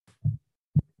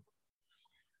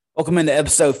Welcome into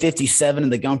episode 57 of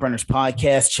the Gump Runners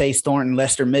podcast. Chase Thornton,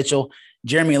 Lester Mitchell,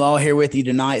 Jeremy Law here with you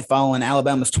tonight following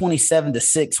Alabama's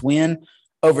 27-6 win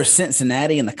over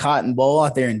Cincinnati in the Cotton Bowl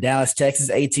out there in Dallas, Texas,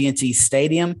 AT&T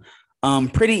Stadium.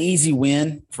 Pretty easy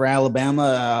win for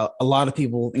Alabama. A lot of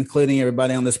people, including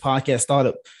everybody on this podcast,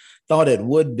 thought it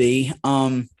would be.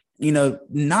 Didn't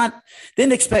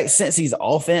expect Cincy's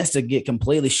offense to get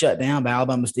completely shut down by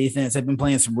Alabama's defense. They've been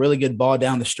playing some really good ball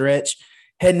down the stretch,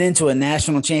 heading into a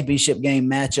national championship game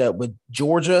matchup with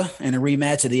Georgia and a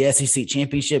rematch of the SEC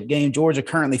championship game. Georgia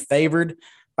currently favored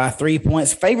by 3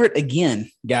 points. Favorite again,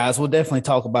 guys. We'll definitely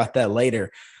talk about that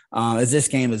later, as this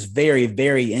game is very,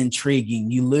 very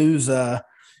intriguing. You lose John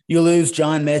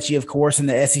Mechie, of course, in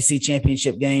the SEC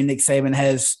championship game. Nick Saban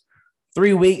has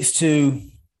 3 weeks to,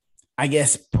 I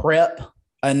guess, prep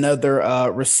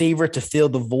another receiver to fill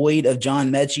the void of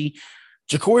John Mechie.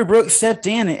 Ja'Corey Brooks stepped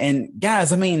in, and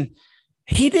guys, I mean,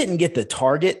 he didn't get the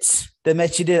targets that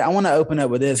Mechie did. I want to open up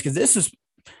with this because this is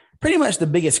pretty much the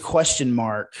biggest question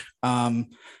mark,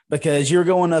 because you're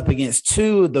going up against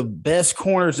two of the best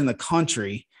corners in the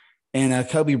country, and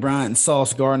Kobe Bryant and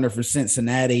Sauce Gardner for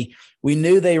Cincinnati. We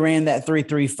knew they ran that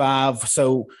 3-3-5,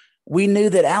 so we knew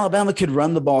that Alabama could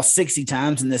run the ball 60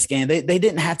 times in this game. They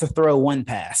didn't have to throw one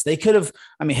pass. They could have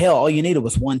 – I mean, hell, all you needed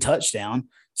was one touchdown.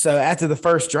 So after the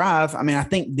first drive, I mean, I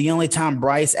think the only time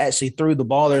Bryce actually threw the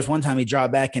ball, there's one time he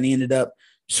dropped back and he ended up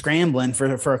scrambling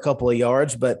for a couple of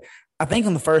yards. But I think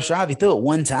on the first drive, he threw it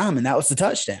one time, and that was the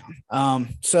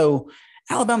touchdown. So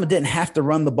Alabama didn't have to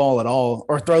run the ball at all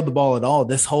or throw the ball at all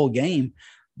this whole game.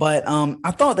 But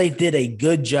I thought they did a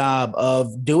good job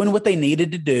of doing what they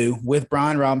needed to do with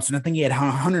Brian Robinson. I think he had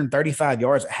 135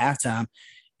 yards at halftime,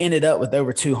 ended up with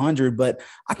over 200. But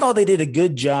I thought they did a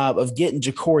good job of getting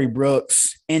Ja'Corey Brooks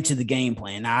into the game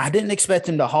plan. Now, I didn't expect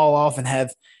him to haul off and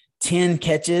have 10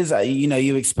 catches.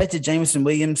 You expected Jameson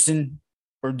Williams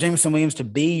to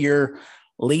be your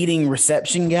leading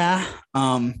reception guy.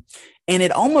 And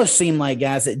it almost seemed like,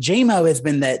 guys, that J-Mo has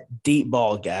been that deep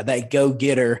ball guy, that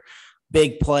go-getter,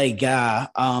 big play guy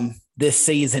this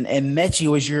season. And Mechie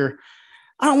was your,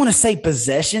 I don't want to say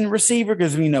possession receiver,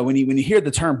 because, when you hear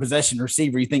the term possession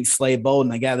receiver, you think Slade Bolden,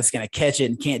 the guy that's going to catch it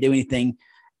and can't do anything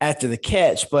after the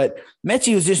catch. But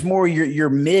Mechie was just more your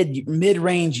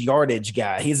mid-range yardage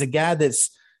guy. He's a guy that's,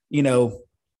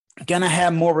 going to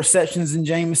have more receptions than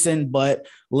Jameson, but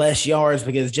less yards,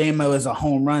 because J-Mo is a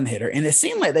home run hitter. And it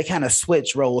seemed like they kind of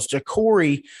switched roles.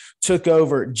 Ja'Corey took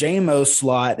over J-Mo's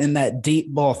slot in that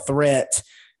deep ball threat,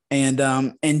 and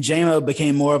J-Mo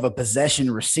became more of a possession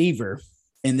receiver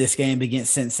in this game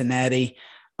against Cincinnati.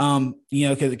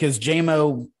 Because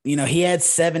J-Mo, he had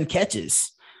 7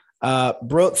 catches.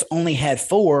 Brooks only had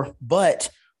 4, but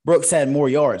Brooks had more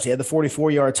yards. He had the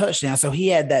 44-yard touchdown, so he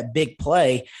had that big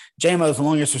play. J-Mo's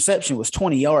longest reception was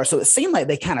 20 yards, so it seemed like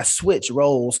they kind of switched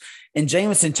roles, and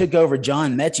Jameson took over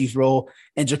John Mechie's role,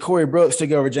 and Ja'Corey Brooks took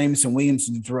over Jameson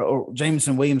Williams'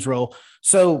 role.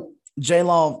 So,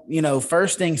 J-Law,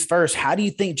 first things first, how do you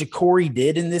think Ja'Corey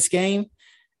did in this game?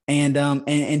 And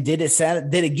did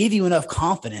it give you enough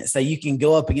confidence that you can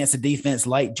go up against a defense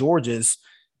like Georgia's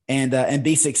and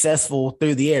be successful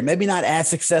through the air? Maybe not as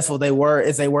successful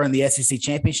as they were in the SEC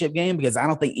championship game, because I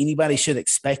don't think anybody should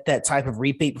expect that type of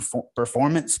repeat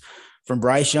performance from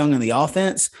Bryce Young in the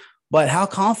offense. But how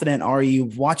confident are you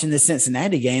watching this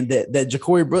Cincinnati game that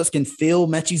Ja'Corey Brooks can fill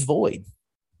Mechie's void?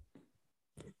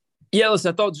 Yeah,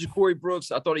 listen, I thought Ja'Corey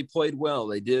Brooks, he played well.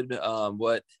 They did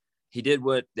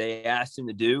what they asked him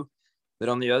to do. But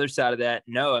on the other side of that,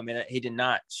 no, I mean, he did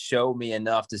not show me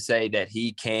enough to say that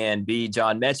he can be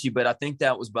John Mechie, but I think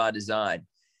that was by design.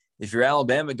 If you're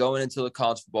Alabama going into the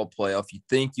college football playoff, you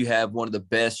think you have one of the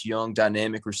best young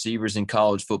dynamic receivers in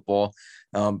college football.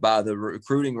 By the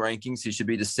recruiting rankings, he should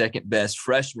be the second best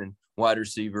freshman wide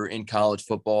receiver in college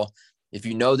football. If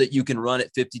you know that you can run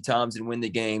it 50 times and win the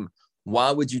game,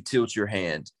 why would you tilt your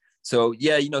hand? So,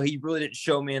 yeah, he really didn't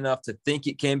show me enough to think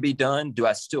it can be done. Do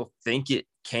I still think it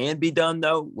can be done,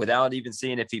 though, without even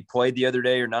seeing if he played the other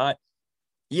day or not?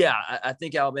 Yeah, I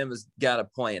think Alabama's got a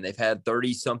plan. They've had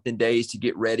 30-something days to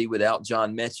get ready without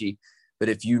John Mechie. But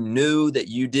if you knew that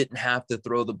you didn't have to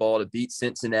throw the ball to beat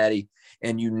Cincinnati,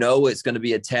 and it's going to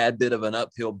be a tad bit of an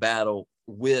uphill battle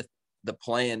with the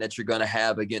plan that you're going to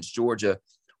have against Georgia,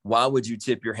 why would you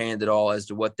tip your hand at all as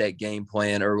to what that game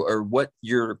plan or what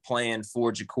your plan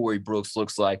for Ja'Corey Brooks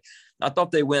looks like? I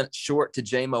thought they went short to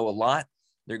J-Mo a lot.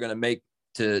 They're going to make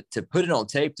to put it on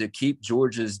tape to keep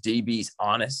Georgia's DBs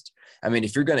honest. I mean,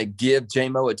 if you're going to give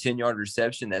J-Mo a 10-yard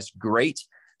reception, that's great.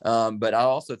 But I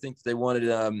also think they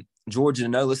wanted Georgia to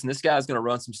know, listen, this guy's going to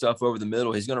run some stuff over the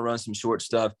middle. He's going to run some short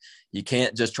stuff. You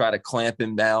can't just try to clamp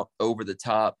him out over the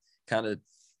top, kind of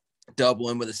double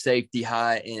him with a safety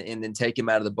high and then take him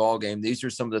out of the ball game. These are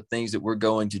some of the things that we're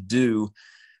going to do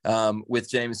with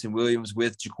Jameson Williams,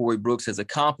 with JaCorey Brooks as a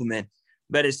compliment.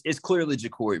 But it's clearly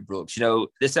JaCorey Brooks. You know,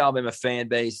 this Alabama fan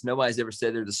base, nobody's ever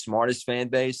said they're the smartest fan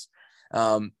base.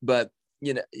 But,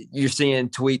 you know, you're seeing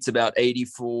tweets about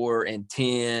 84 and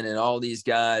 10 and all these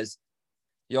guys.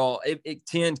 Y'all,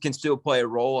 10 can still play a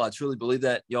role. I truly believe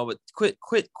that, y'all. But quit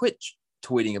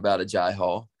tweeting about Agiye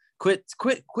Hall. Quit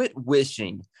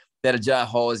wishing that Agiye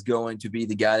Hall is going to be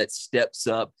the guy that steps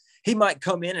up. He might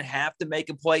come in and have to make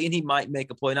a play, and he might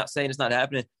make a play. Not saying it's not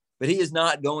happening, but he is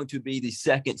not going to be the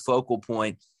second focal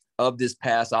point of this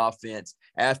pass offense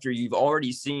after you've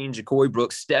already seen JaCorey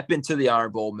Brooks step into the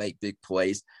Iron Bowl, make big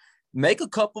plays. Make a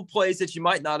couple plays that you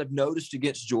might not have noticed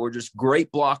against Georgia. Great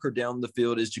blocker down the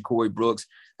field is JaCorey Brooks.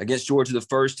 Against Georgia the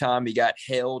first time, he got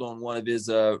held on one of his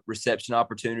reception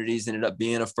opportunities, ended up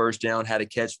being a first down, had a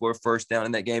catch for a first down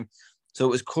in that game. So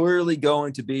it was clearly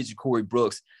going to be JaCorey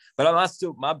Brooks. But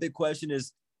my big question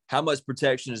is, how much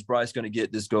protection is Bryce going to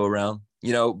get this go around?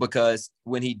 You know, because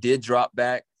when he did drop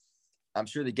back, I'm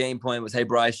sure the game plan was, hey,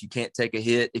 Bryce, you can't take a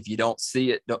hit. If you don't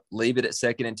see it, don't leave it at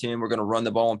 2nd and 10. We're going to run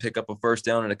the ball and pick up a first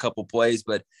down in a couple plays.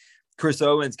 But Chris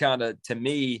Owens kind of, to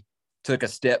me, took a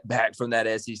step back from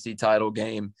that SEC title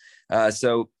game.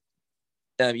 You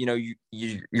know,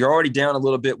 you're already down a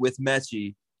little bit with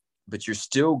Mechie, but you're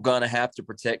still going to have to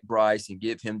protect Bryce and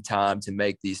give him time to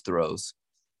make these throws.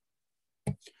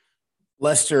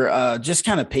 Lester, just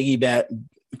kind of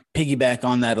piggyback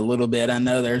on that a little bit. I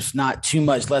know there's not too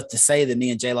much left to say that me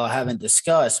and J-Law haven't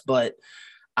discussed, but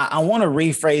I want to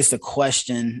rephrase the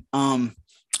question. I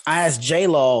asked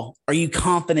J-Law, are you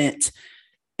confident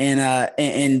in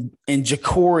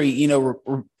JaCorey, you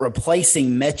know,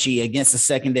 replacing Mechie against the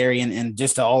secondary and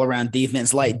just an all-around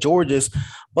defense like Georgia's?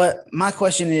 But my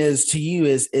question is to you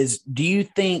is do you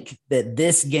think that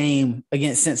this game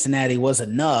against Cincinnati was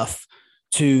enough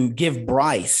to give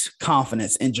Bryce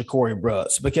confidence in JaCorey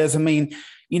Brooks? Because, I mean,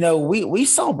 you know, we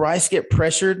saw Bryce get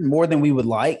pressured more than we would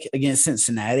like against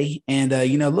Cincinnati. And,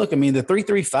 you know, look, I mean, the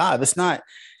 3-3-5, it's not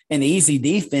an easy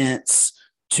defense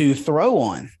to throw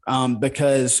on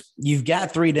because you've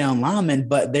got 3 down linemen,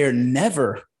 but they're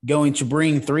never going to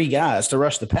bring 3 guys to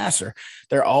rush the passer.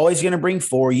 They're always going to bring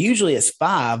 4. Usually it's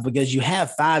 5 because you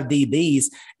have 5 DBs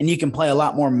and you can play a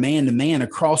lot more man-to-man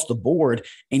across the board,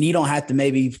 and you don't have to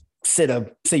maybe sit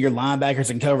your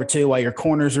linebackers in cover 2 while your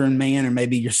corners are in man, or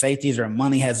maybe your safeties or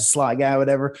money has a slot guy,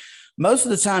 whatever. Most of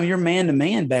the time you're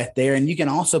man-to-man back there, and you can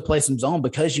also play some zone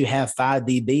because you have 5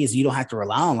 DBs. You don't have to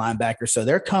rely on linebackers. So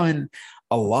they're coming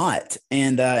a lot.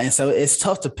 And so it's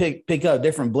tough to pick up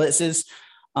different blitzes.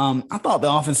 I thought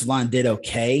the offensive line did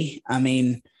okay. I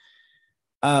mean,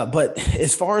 but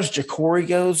as far as JaCorey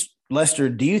goes, Lester,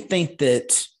 do you think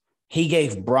that he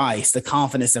gave Bryce the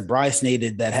confidence that Bryce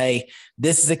needed, that, hey,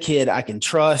 this is a kid I can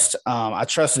trust? I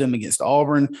trusted him against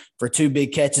Auburn for 2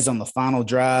 big catches on the final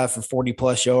drive for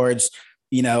 40-plus yards.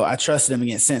 You know, I trusted him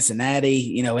against Cincinnati.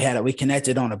 You know, we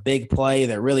connected on a big play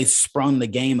that really sprung the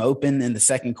game open in the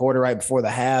second quarter right before the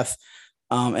half.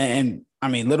 And I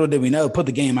mean, little did we know, put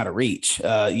the game out of reach.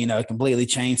 You know, it completely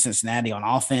changed Cincinnati on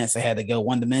offense. They had to go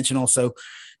one-dimensional. So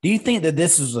do you think that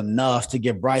this is enough to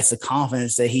give Bryce the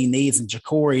confidence that he needs in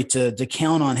JaCorey to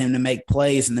count on him to make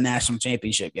plays in the national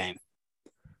championship game?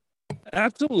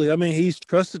 Absolutely. I mean, he's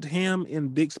trusted him in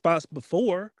big spots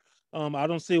before. I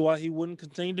don't see why he wouldn't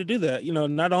continue to do that. You know,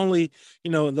 not only, you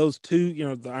know, those 2, you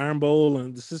know, the Iron Bowl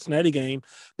and the Cincinnati game,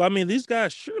 but I mean, these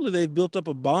guys, surely they've built up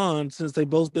a bond since they've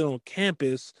both been on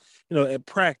campus, you know, at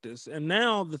practice. And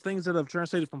now the things that have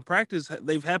translated from practice,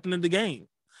 they've happened in the game.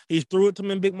 He's threw it to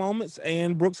him in big moments,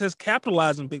 and Brooks has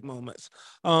capitalized in big moments.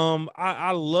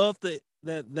 I love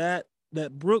that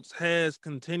Brooks has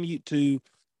continued to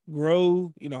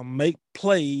grow, you know, make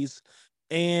plays,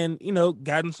 and, you know,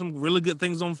 gotten some really good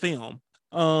things on film.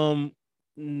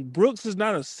 Brooks is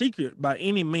not a secret by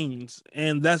any means,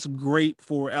 and that's great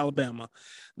for Alabama.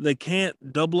 They can't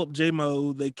double up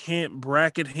J-Mo. They can't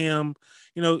bracket him.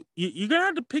 You know, you're going to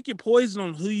have to pick your poison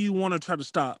on who you want to try to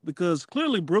stop, because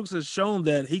clearly Brooks has shown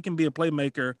that he can be a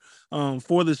playmaker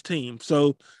for this team.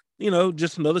 So, you know,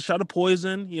 just another shot of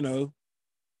poison, you know,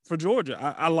 for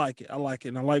Georgia. I like it. I like it.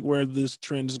 And I like where this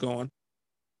trend is going.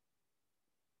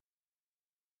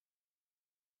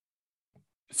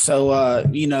 So,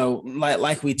 you know,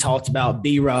 like we talked about,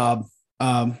 B-Rob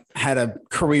had a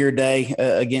career day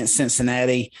against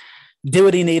Cincinnati, did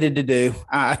what he needed to do.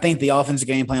 I think the offensive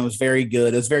game plan was very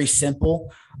good. It was very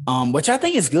simple, which I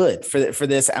think is good for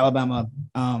this Alabama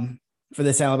for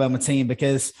this Alabama team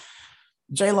because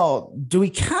J-Law, do we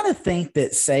kind of think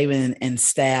that Saban and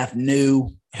staff knew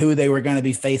who they were going to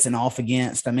be facing off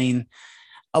against? I mean,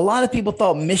 a lot of people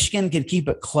thought Michigan could keep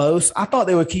it close. I thought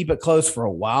they would keep it close for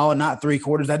a while, not 3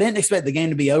 quarters. I didn't expect the game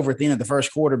to be over at the end of the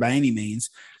first quarter by any means.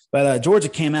 But Georgia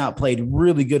came out, played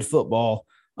really good football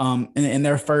in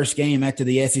their first game after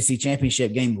the SEC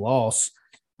championship game loss.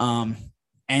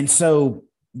 And so,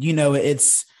 you know,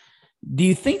 do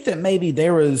you think that maybe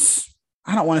there was,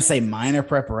 I don't want to say minor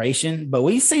preparation, but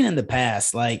we've seen in the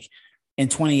past, like in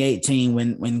 2018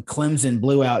 when Clemson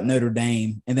blew out Notre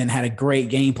Dame and then had a great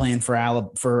game plan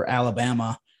for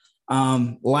Alabama.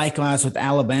 Likewise with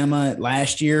Alabama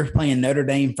last year playing Notre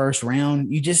Dame first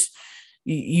round,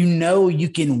 you know you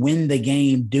can win the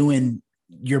game doing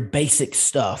your basic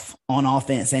stuff on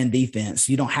offense and defense.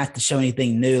 You don't have to show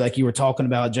anything new, like you were talking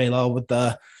about, J-Law, with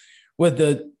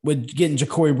getting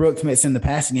Ja'Corey Brooks mixed in the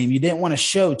passing game. You didn't want to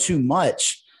show too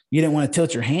much. You didn't want to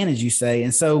tilt your hand, as you say.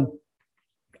 And so,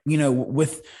 you know,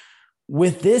 with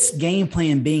this game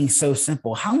plan being so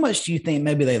simple, how much do you think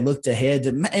maybe they looked ahead to,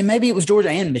 and maybe it was Georgia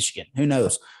and Michigan, who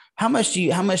knows? How much do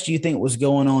you think was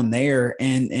going on there?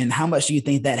 And how much do you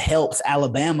think that helps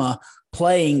Alabama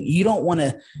playing? You don't want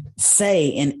to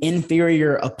say an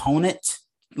inferior opponent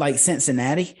like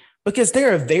Cincinnati, because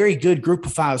they're a very good group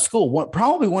of 5 school,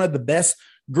 probably one of the best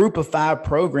group of 5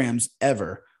 programs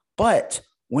ever. But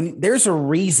when there's a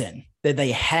reason that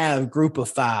they have group of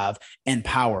 5 and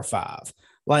power 5,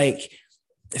 like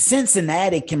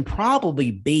Cincinnati can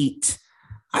probably beat,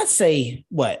 I'd say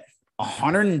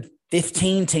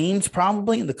 115 teams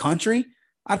probably in the country.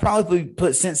 I'd probably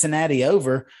put Cincinnati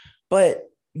over, but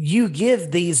you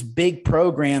give these big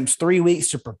programs 3 weeks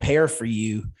to prepare for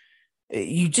you.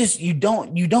 You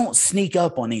don't sneak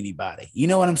up on anybody. You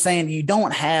know what I'm saying? You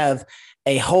don't have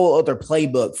a whole other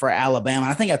playbook for Alabama.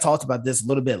 I think I talked about this a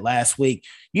little bit last week.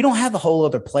 You don't have a whole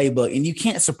other playbook, and you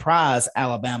can't surprise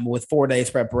Alabama with 4 days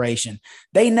preparation.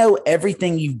 They know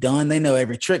everything you've done. They know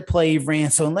every trick play you've ran.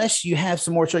 So unless you have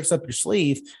some more tricks up your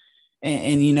sleeve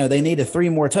and you know, they needed 3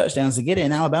 more touchdowns to get it,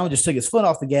 and Alabama just took its foot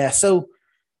off the gas. So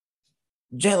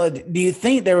Jayla, do you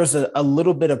think there was a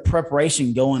little bit of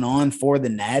preparation going on for the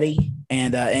Natty?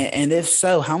 And if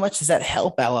so, how much does that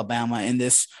help Alabama in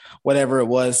this, whatever it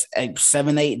was,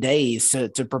 7-8 days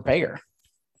to prepare?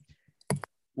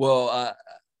 Well,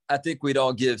 I think we'd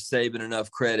all give Saban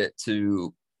enough credit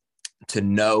to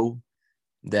know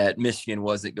that Michigan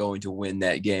wasn't going to win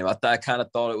that game. I kind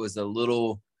of thought it was a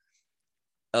little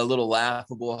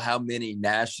laughable how many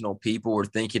national people were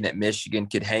thinking that Michigan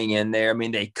could hang in there. I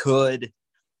mean, they could,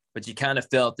 but you kind of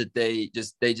felt that they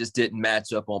just didn't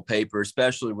match up on paper,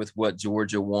 especially with what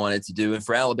Georgia wanted to do. And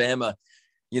for Alabama,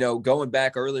 you know, going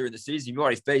back earlier in the season, you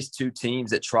already faced 2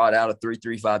 teams that trot out a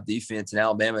 3-3-5 defense, and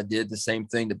Alabama did the same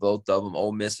thing to both of them.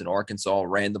 Ole Miss and Arkansas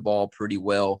ran the ball pretty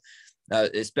well,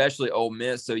 especially Ole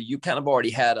Miss. So you kind of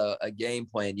already had a game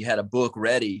plan. You had a book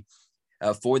ready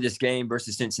for this game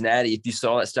versus Cincinnati if you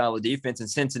saw that style of defense. And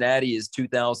Cincinnati is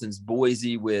 2000s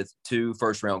Boise with 2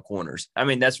 first-round corners. I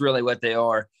mean, that's really what they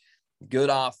are.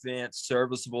 Good offense,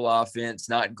 serviceable offense,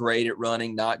 not great at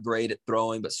running, not great at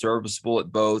throwing, but serviceable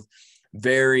at both.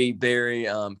 Very, very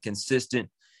consistent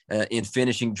in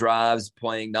finishing drives,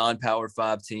 playing non-power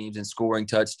 5 teams and scoring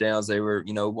touchdowns. They were,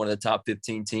 you know, one of the top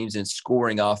 15 teams in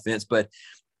scoring offense. But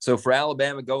so for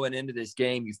Alabama going into this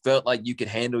game, you felt like you could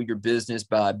handle your business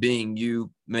by being you.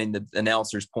 I mean, the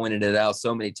announcers pointed it out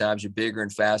so many times. You're bigger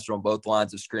and faster on both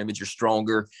lines of scrimmage. You're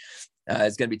stronger.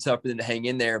 It's going to be tough for them to hang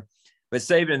in there. But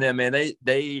Saban and them, man,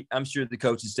 I'm sure the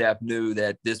coaching staff knew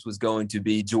that this was going to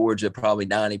be Georgia, probably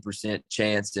 90%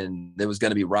 chance, and it was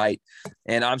going to be right.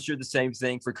 And I'm sure the same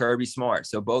thing for Kirby Smart.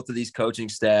 So both of these coaching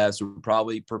staffs were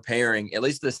probably preparing, at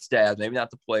least the staff, maybe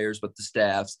not the players, but the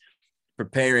staffs,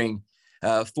 preparing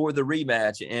for the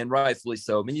rematch, and rightfully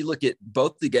so. I mean, you look at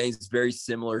both the games, it's very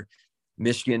similar.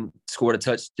 Michigan scored a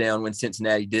touchdown when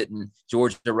Cincinnati didn't.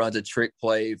 Georgia runs a trick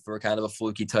play for kind of a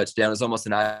fluky touchdown. It's almost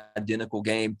an identical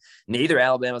game. Neither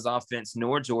Alabama's offense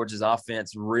nor Georgia's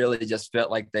offense really just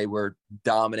felt like they were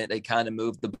dominant. They kind of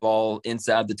moved the ball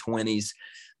inside the 20s.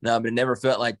 But it never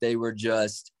felt like they were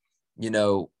just, you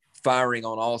know, firing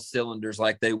on all cylinders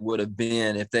like they would have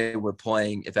been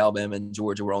if Alabama and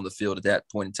Georgia were on the field at that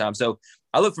point in time. So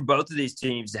I look for both of these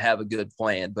teams to have a good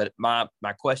plan. But my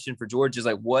question for Georgia is,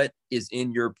 like, what is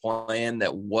in your plan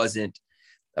that wasn't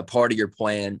a part of your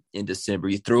plan in December?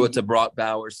 You threw it to Brock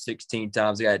Bowers 16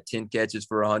 times. He had 10 catches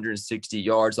for 160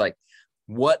 yards. Like,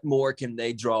 what more can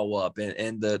they draw up?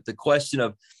 And the question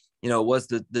of, you know, was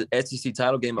the SEC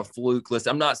title game a fluke? Listen,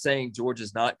 I'm not saying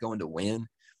Georgia's not going to win,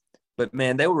 but,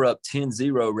 man, they were up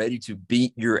 10-0 ready to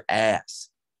beat your ass.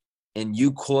 and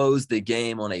you close the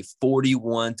game on a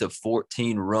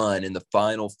 41-14 run in the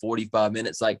final 45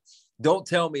 minutes. Like,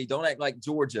 don't act like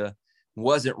Georgia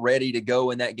wasn't ready to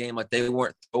go in that game. Like, they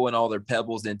weren't throwing all their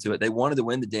pebbles into it. They wanted to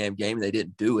win the damn game, and they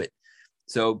didn't do it.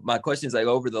 So my question is, like,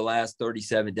 over the last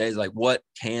 37 days, like, what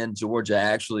can Georgia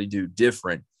actually do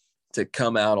different to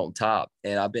come out on top?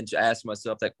 And I've been asking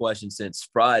myself that question since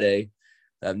Friday,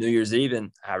 New Year's Eve,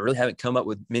 and I really haven't come up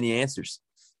with many answers.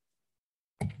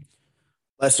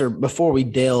 Lester, before we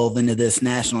delve into this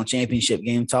national championship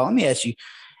game talk, let me ask you,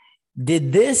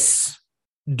 did this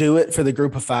do it for the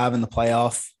group of five in the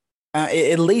playoff?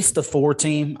 At least the 4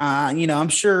 team. I'm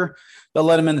sure they'll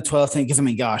let them in the 12th team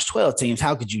because, 12 teams,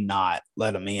 how could you not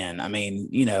let them in?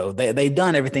 They've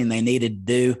done everything they needed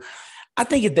to do. I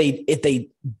think if they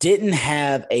didn't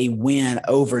have a win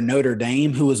over Notre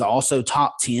Dame, who was also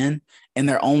top 10, and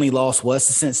their only loss was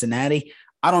to Cincinnati,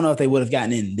 I don't know if they would have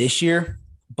gotten in this year,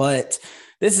 but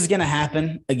this is going to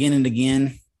happen again and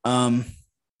again.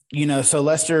 So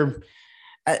Lester,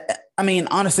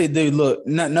 honestly, dude, look,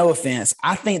 no offense.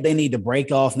 I think they need to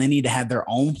break off and they need to have their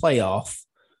own playoff.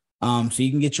 So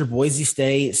you can get your Boise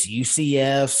States,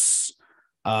 UCFs,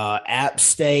 App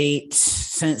State,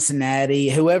 Cincinnati,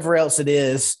 whoever else it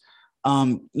is,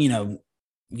 ULL,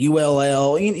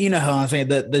 you know how I'm saying,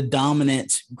 the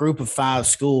dominant group of 5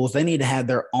 schools, they need to have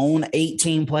their own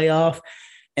 8-team playoff.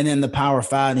 And then the Power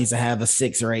 5 needs to have a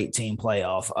 6 or 8 team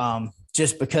playoff.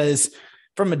 Just because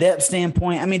from a depth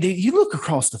standpoint, dude, you look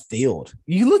across the field,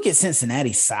 you look at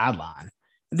Cincinnati's sideline,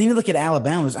 and then you look at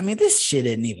Alabama's. This shit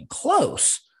isn't even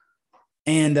close.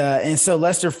 And so,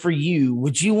 Lester, for you,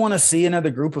 would you want to see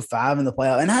another group of 5 in the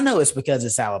playoff? And I know it's because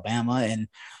it's Alabama, and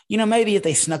maybe if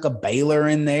they snuck a Baylor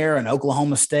in there and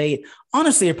Oklahoma State,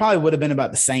 honestly, it probably would have been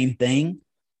about the same thing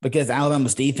because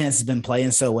Alabama's defense has been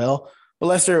playing so well. But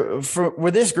Lester,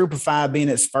 with this group of 5 being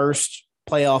its first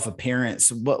playoff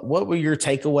appearance, what were your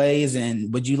takeaways,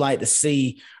 and would you like to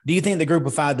see? Do you think the group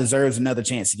of 5 deserves another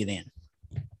chance to get in?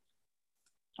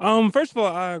 First of all,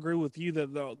 I agree with you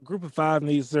that the group of 5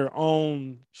 needs their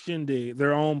own shindig,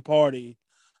 their own party.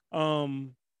 It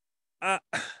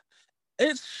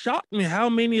shocked me how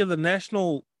many of the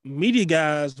national media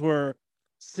guys were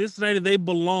Cincinnati, they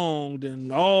belonged,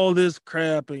 and all this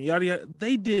crap and yada yada.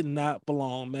 They did not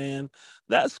belong, man.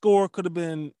 That score could have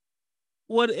been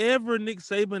whatever Nick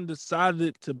Saban decided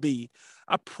it to be.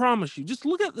 I promise you. Just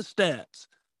look at the stats.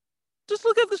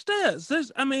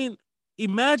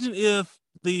 Imagine if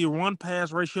the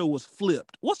run-pass ratio was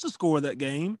flipped. What's the score of that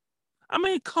game?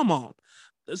 Come on.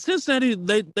 Cincinnati,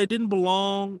 they didn't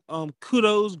belong.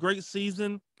 Kudos, great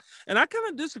season. And I kind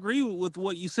of disagree with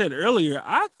what you said earlier.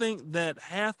 I think that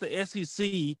half the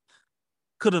SEC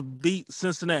could have beat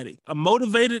Cincinnati. A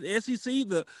motivated SEC,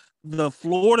 the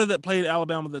Florida that played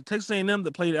Alabama, the Texas A&M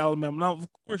that played Alabama. Now, of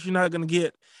course, you're not going to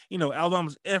get,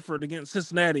 Alabama's effort against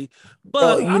Cincinnati.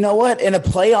 But you know what? In a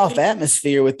playoff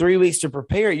atmosphere with 3 weeks to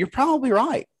prepare, you're probably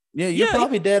right. Yeah, you're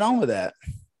probably dead on with that.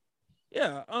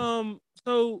 Yeah.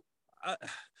 So,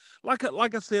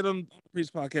 like I said on the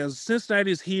previous podcast, Cincinnati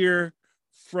is here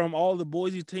from all the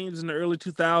Boise teams in the early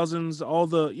 2000s, all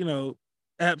the,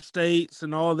 App States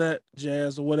and all that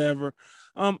jazz or whatever.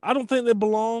 I don't think they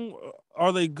belong.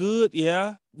 Are they good?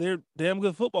 Yeah, they're a damn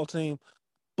good football team,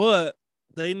 but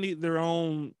they need their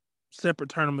own separate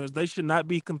tournaments. They should not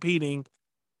be competing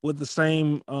with the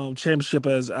same championship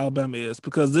as Alabama is,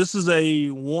 because this is a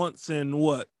once in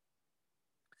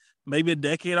maybe a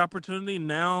decade opportunity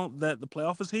now that the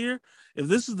playoff is here. If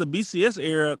this is the BCS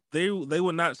era, they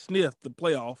would not sniff the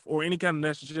playoff or any kind of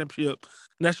national championship,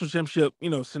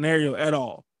 scenario at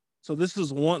all. So this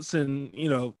is once in,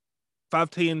 5,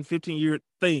 10, 15-year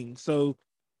thing. So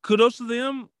kudos to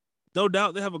them. No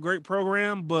doubt they have a great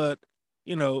program, but,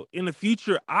 in the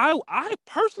future, I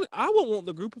personally, I would want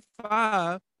the group of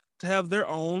 5 to have their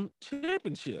own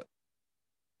championship.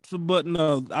 So, but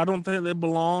no, I don't think they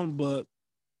belong, but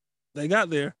they got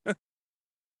there.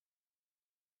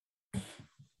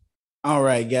 All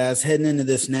right, guys, heading into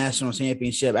this national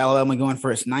championship, Alabama going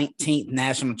for its 19th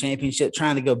national championship,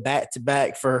 trying to go back to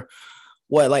back for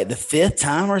the 5th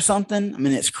time or something.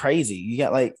 It's crazy. You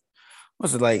got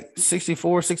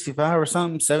 64, 65 or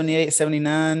something, 78,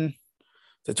 79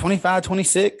 to 25,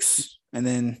 26, and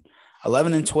then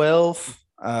 11 and 12,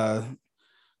 and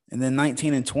then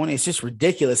 19 and 20. It's just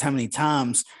ridiculous how many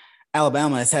times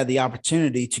Alabama has had the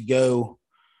opportunity to go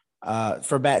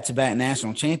for back-to-back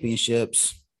national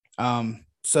championships. But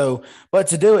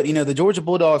to do it, the Georgia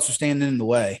Bulldogs are standing in the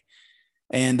way.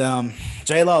 And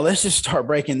J-Law, let's just start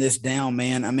breaking this down,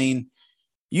 man.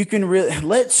 You can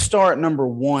let's start number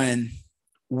 1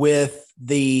 with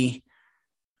the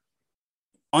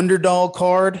underdog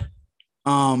card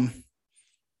that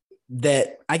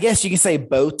I guess you can say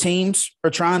both teams are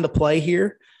trying to play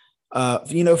here.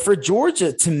 For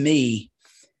Georgia, to me,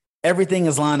 everything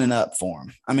is lining up for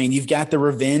them. I mean, you've got the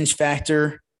revenge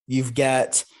factor. You've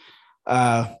got,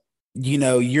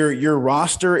 your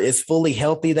roster is fully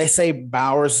healthy. They say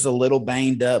Bowers is a little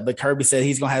banged up, but Kirby said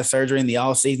he's going to have surgery in the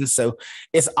offseason. So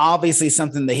it's obviously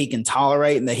something that he can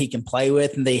tolerate and that he can play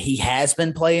with and that he has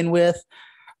been playing with.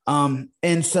 And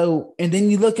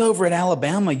then you look over at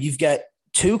Alabama, you've got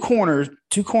two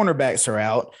cornerbacks are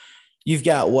out. You've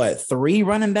got 3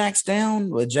 running backs down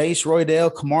with Jace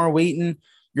Roydell, Kamar Wheaton.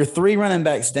 You're 3 running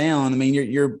backs down. I mean,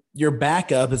 your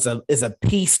backup is a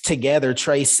piece together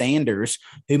Trey Sanders,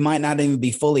 who might not even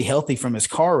be fully healthy from his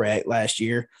car wreck last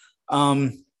year.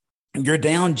 You're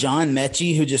down John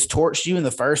Mechie, who just torched you in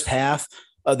the first half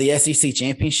of the SEC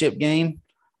championship game.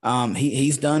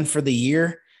 He's done for the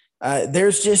year.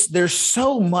 There's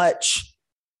so much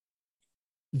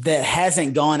that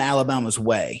hasn't gone Alabama's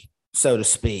way, so to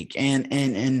speak. And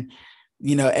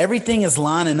everything is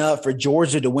lining up for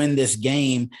Georgia to win this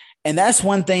game. And that's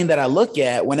one thing that I look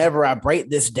at whenever I break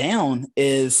this down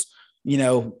is,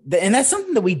 and that's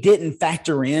something that we didn't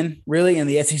factor in really in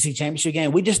the SEC championship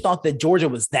game. We just thought that Georgia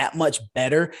was that much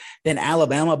better than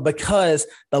Alabama because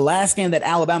the last game that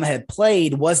Alabama had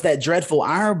played was that dreadful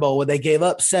Iron Bowl where they gave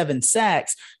up 7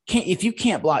 sacks. If you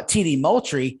can't block TD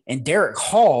Moultrie and Derek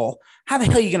Hall, how the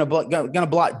hell are you going to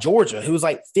block Georgia, who was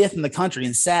like 5th in the country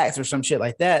in sacks or some shit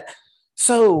like that?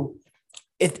 So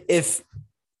if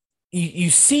you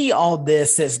see all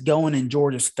this that's going in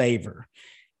Georgia's favor,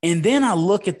 and then I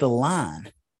look at the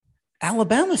line,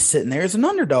 Alabama's sitting there as an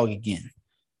underdog again,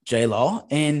 J-Law.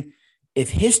 And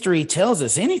if history tells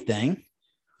us anything,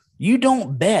 you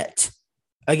don't bet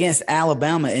against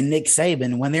Alabama and Nick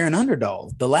Saban when they're an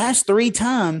underdog. The last 3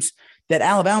 times that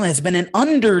Alabama has been an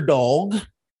underdog,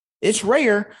 it's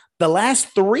rare. The last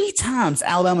 3 times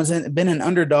Alabama's been an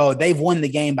underdog, they've won the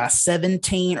game by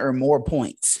 17 or more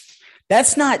points.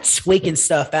 That's not squeaking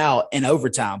stuff out in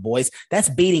overtime, boys. That's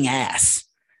beating ass.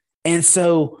 And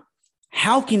so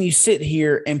how can you sit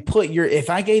here and if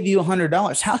I gave you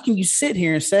 $100, how can you sit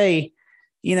here and say,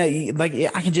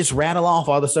 I can just rattle off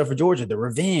all the stuff for Georgia, the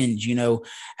revenge,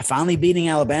 finally beating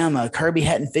Alabama. Kirby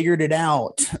hadn't figured it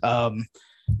out.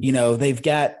 They've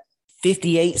got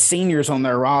 58 seniors on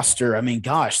their roster. I mean,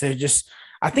 gosh,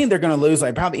 I think they're going to lose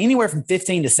like probably anywhere from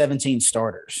 15 to 17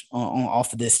 starters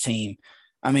off of this team.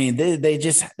 I mean,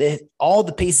 they all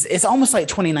the pieces, it's almost like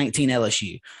 2019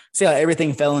 LSU. See how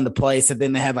everything fell into place. And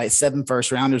then they had like 7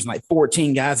 first rounders and like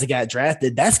 14 guys that got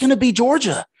drafted. That's going to be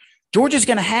Georgia. Georgia's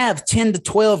going to have 10 to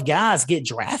 12 guys get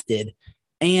drafted.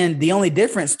 And the only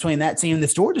difference between that team and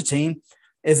this Georgia team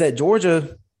is that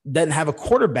Georgia doesn't have a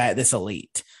quarterback that's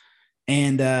elite.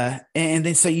 And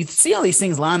then so you see all these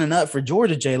things lining up for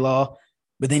Georgia, J-Law,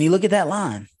 but then you look at that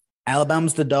line.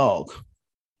 Alabama's the dog.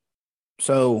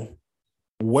 So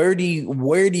where do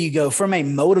you go from a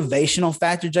motivational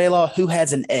factor, J-Law? Who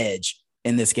has an edge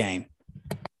in this game?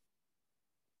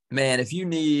 Man, if you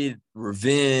need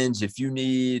revenge, if you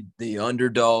need the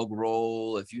underdog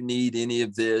role, if you need any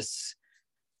of this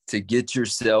to get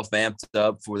yourself amped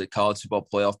up for the college football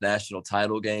playoff national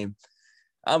title game,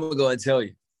 I'm going to go ahead and tell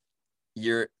you,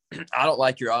 I don't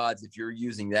like your odds if you're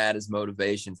using that as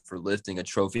motivation for lifting a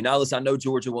trophy. Now, listen, I know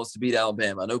Georgia wants to beat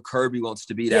Alabama. I know Kirby wants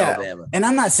to beat Alabama. And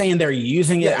I'm not saying they're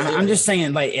using it. I'm just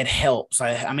saying like it helps.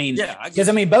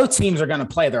 Because both teams are going to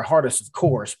play their hardest, of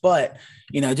course. But,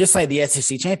 just like the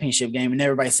SEC championship game, and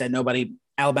everybody said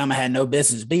Alabama had no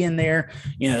business being there.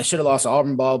 They should have lost to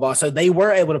Auburn, blah. So they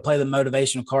were able to play the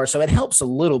motivational card. So it helps a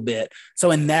little bit.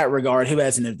 So in that regard, who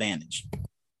has an advantage?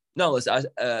 No, listen,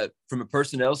 from a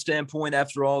personnel standpoint,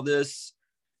 after all this,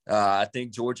 I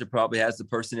think Georgia probably has the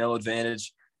personnel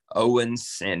advantage.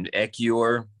 Owens and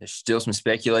Ekiyor, there's still some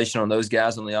speculation on those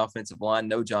guys on the offensive line.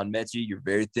 No John Mechie, you're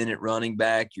very thin at running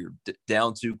back. You're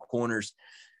down 2 corners.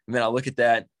 I mean, I look at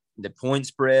that, the point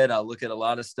spread. I look at a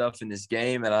lot of stuff in this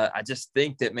game, and I just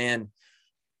think that, man,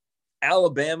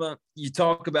 Alabama, you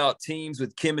talk about teams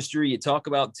with chemistry. You talk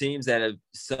about teams that have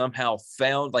somehow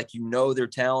found, they're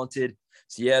talented.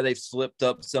 So, yeah, they've slipped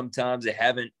up sometimes. They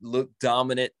haven't looked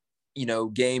dominant,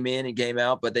 game in and game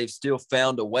out, but they've still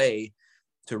found a way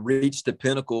to reach the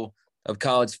pinnacle of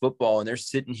college football. And they're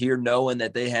sitting here knowing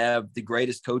that they have the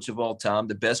greatest coach of all time,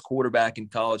 the best quarterback in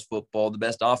college football, the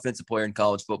best offensive player in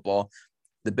college football,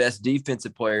 the best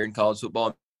defensive player in college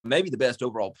football, maybe the best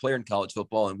overall player in college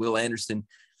football, and Will Anderson.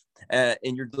 And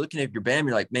you're looking at your Bama,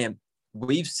 you're like, man,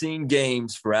 we've seen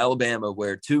games for Alabama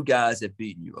where 2 guys have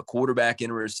beaten you, a quarterback and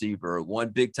a receiver, or 1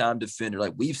 big-time defender.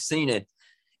 We've seen it,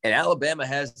 and Alabama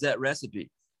has that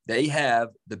recipe. they have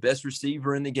the best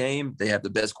receiver in the game, they have the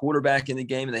best quarterback in the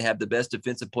game, and they have the best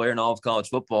defensive player in all of college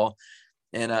football.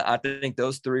 And I think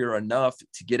those three are enough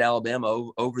to get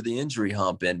Alabama over the injury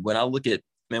hump. And when I look at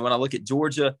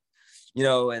Georgia,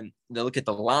 and they look at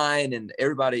the line and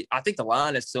everybody, I think the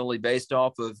line is solely based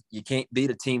off of you can't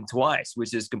beat a team twice,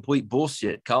 which is complete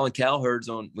bullshit. Colin Cowherd's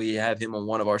we have him on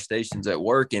one of our stations at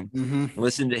work, and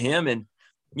listen to him. And,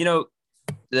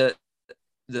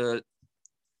 the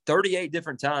 38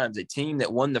 different times a team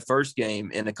that won the first game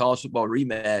in a college football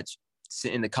rematch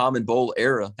in the Common Bowl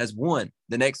era has won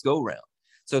the next go round.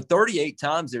 So 38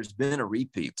 times there's been a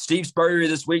repeat. Steve Spurrier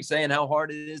this week saying how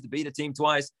hard it is to beat a team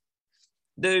twice.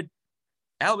 Dude,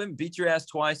 Alabama beat your ass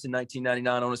twice in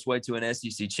 1999 on its way to an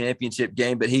SEC championship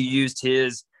game, but he used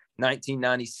his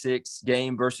 1996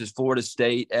 game versus Florida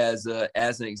State as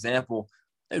an example.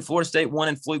 Dude, Florida State won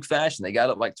in fluke fashion. They got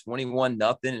up like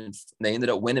 21-0, and they ended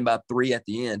up winning by 3 at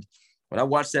the end. When I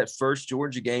watched that first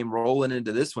Georgia game rolling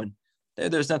into this one,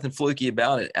 there's nothing fluky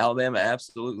about it. Alabama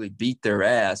absolutely beat their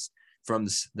ass from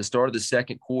the start of the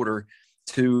second quarter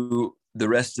to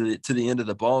the end of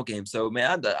the ball game. So,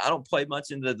 man, I don't play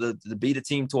much into the beat a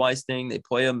team twice thing. They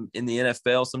play them in the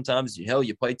NFL sometimes.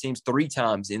 You play teams 3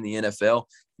 times in the NFL,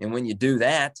 and when you do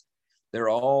that, they're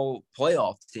all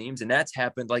playoff teams, and that's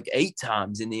happened like 8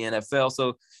 times in the NFL.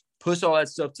 So push all that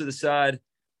stuff to the side.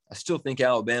 I still think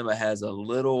Alabama has a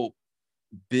little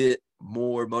bit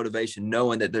more motivation,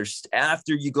 knowing that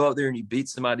after you go out there and you beat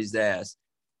somebody's ass,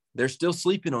 they're still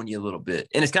sleeping on you a little bit.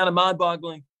 And it's kind of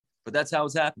mind-boggling, but that's how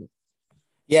it's happening.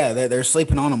 Yeah, they're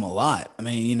sleeping on them a lot. I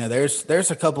mean,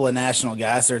 there's a couple of national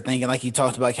guys that are thinking, like you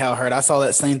talked about Cowherd. I saw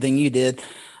that same thing you did.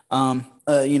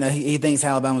 He thinks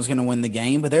Alabama's going to win the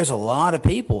game, but there's a lot of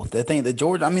people that think that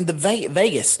Georgia,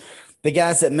 Vegas, the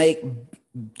guys that make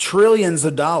trillions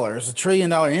of dollars, $1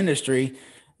 trillion industry,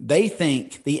 they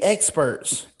think, the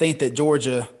experts think that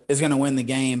Georgia is going to win the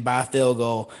game by a field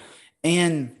goal.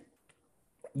 And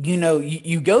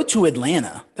you go to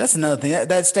Atlanta. That's another thing.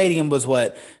 That stadium was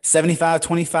 75-25,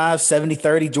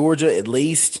 70-30 Georgia at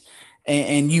least.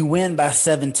 And you win by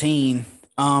 17.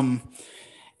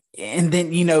 And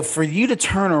then, for you to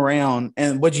turn around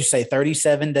and what'd you say,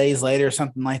 37 days later or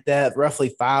something like that, roughly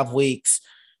 5 weeks,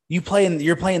 you're playing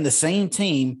the same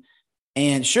team,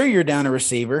 and sure, you're down a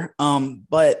receiver,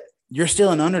 but you're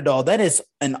still an underdog. That is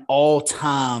an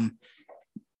all-time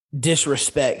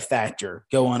disrespect factor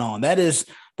going on. That is,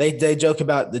 they joke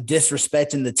about the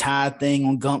disrespecting the Tide thing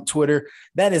on Gump Twitter.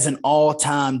 That is an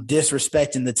all-time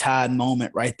disrespecting the Tide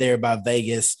moment right there by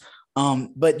Vegas.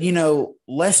 But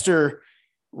Lester,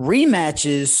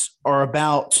 rematches are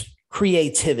about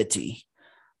creativity.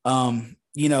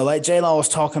 Like J-Law was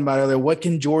talking about earlier, what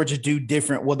can Georgia do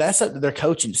different? Well, that's up to their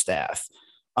coaching staff.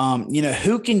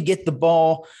 Who can get the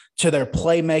ball to their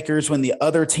playmakers when the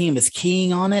other team is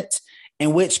keying on it,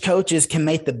 and which coaches can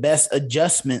make the best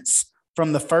adjustments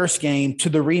from the first game to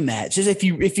the rematch. Just if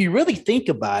you really think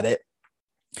about it,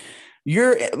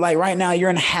 you're like right now you're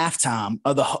in halftime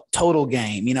of the total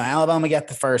game. Alabama got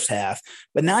the first half,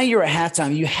 but now you're at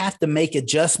halftime. You have to make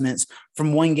adjustments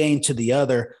from one game to the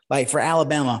other. Like for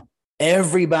Alabama,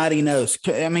 everybody knows.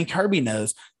 Kirby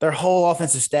knows. Their whole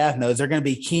offensive staff knows they're going to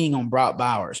be keying on Brock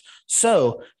Bowers.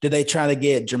 So do they try to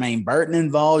get Jermaine Burton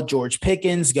involved, George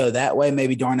Pickens, go that way,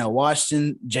 maybe Darnell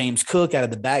Washington, James Cook out of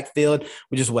the backfield,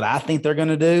 which is what I think they're going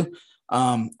to do.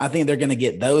 I think they're going to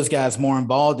get those guys more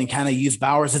involved and kind of use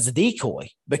Bowers as a decoy,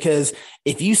 because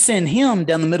if you send him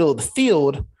down the middle of the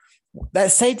field,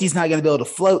 that safety's not going to be able to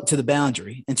float to the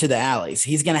boundary and to the alleys.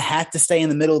 He's going to have to stay in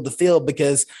the middle of the field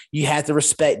because you have to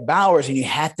respect Bowers and you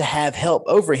have to have help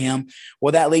over him.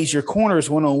 Well, that leaves your corners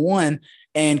one-on-one,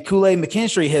 and Kool-Aid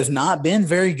McKinstry has not been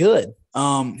very good.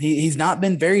 He's not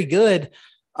been very good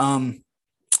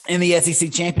in the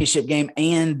SEC championship game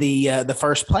and the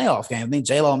first playoff game. I think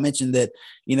J-Law mentioned that,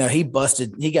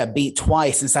 he got beat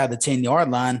twice inside the 10-yard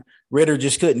line. Ritter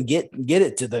just couldn't get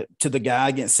it to the guy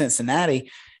against Cincinnati.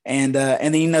 And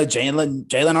then,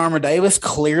 Jalen Armour-Davis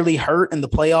clearly hurt in the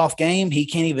playoff game. He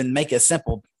can't even make a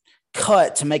simple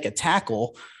cut to make a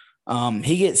tackle.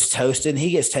 He gets toasted. He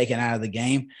gets taken out of the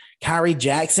game. Kyrie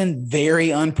Jackson,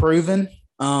 very unproven.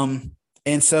 And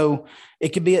so it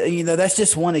could be, that's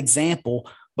just one example.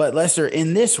 But Lester,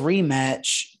 in this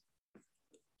rematch,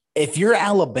 if you're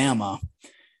Alabama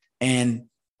and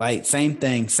same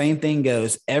thing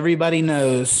goes, everybody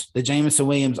knows that Jameson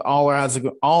Williams, all eyes are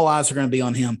going to be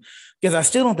on him, because I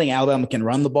still don't think Alabama can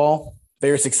run the ball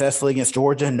very successfully against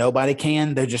Georgia. Nobody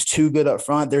can. They're just too good up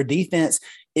front. Their defense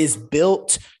is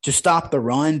built to stop the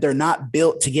run. They're not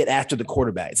built to get after the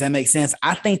quarterback. Does that make sense?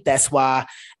 I think that's why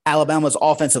Alabama's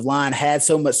offensive line had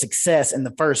so much success in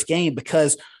the first game,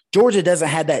 because Georgia doesn't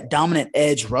have that dominant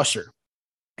edge rusher.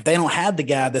 They don't have the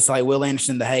guy that's like Will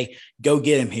Anderson, hey, go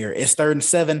get him here. It's 3rd and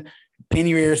 7. Pin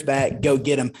your ears back, go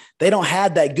get him. They don't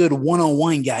have that good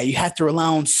one-on-one guy. You have to rely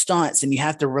on stunts and you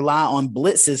have to rely on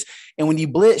blitzes. And when you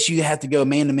blitz, you have to go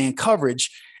man-to-man coverage.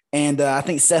 And I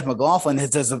think Seth McLaughlin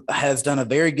has done a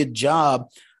very good job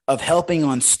of helping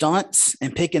on stunts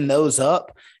and picking those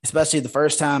up, especially the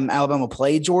first time Alabama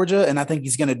played Georgia. And I think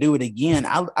he's going to do it again.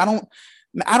 I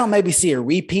don't maybe see a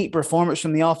repeat performance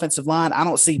from the offensive line. I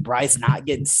don't see Bryce not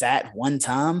getting sacked one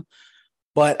time.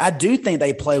 But I do think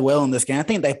they play well in this game. I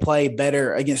think they play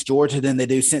better against Georgia than they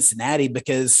do Cincinnati,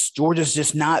 because Georgia's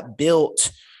just not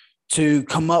built to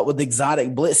come up with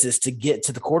exotic blitzes to get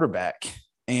to the quarterback.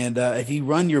 And if you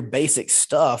run your basic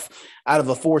stuff out of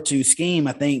a 4-2 scheme,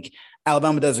 I think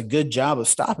Alabama does a good job of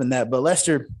stopping that. But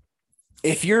Lester,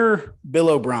 if you're Bill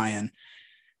O'Brien,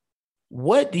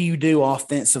 what do you do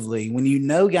offensively when you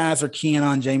know guys are keying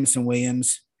on Jameson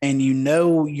Williams and you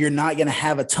know you're not going to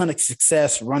have a ton of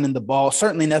success running the ball,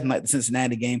 certainly nothing like the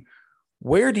Cincinnati game?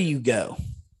 Where do you go?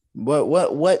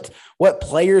 What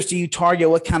players do you target?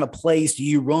 What kind of plays do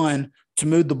you run to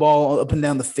move the ball up and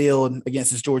down the field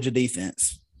against this Georgia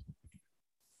defense?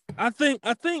 I think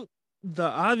the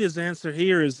obvious answer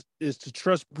here is to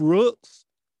trust Brooks,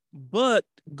 but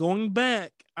going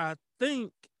back, I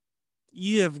think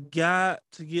you have got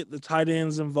to get the tight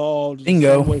ends involved.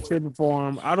 Bingo. In some way, shape, or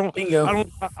form. I don't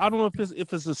know if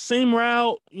it's a seam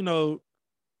route.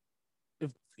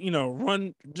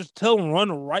 Just tell them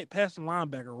run right past the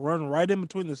linebacker, run right in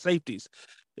between the safeties.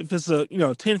 If it's a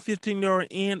 10, 15 yard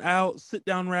in out sit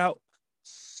down route,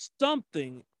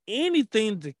 something,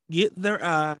 anything to get their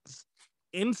eyes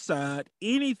inside,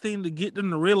 anything to get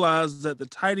them to realize that the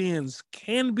tight ends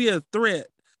can be a threat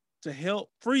to help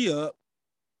free up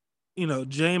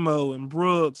J-Mo and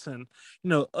Brooks and,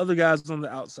 other guys on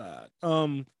the outside.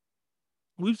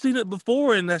 We've seen it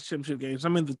before in that championship games. I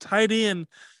mean, the tight end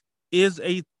is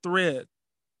a threat.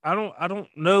 I don't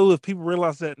know if people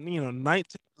realize that, 19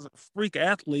 is a freak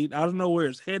athlete. I don't know where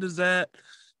his head is at.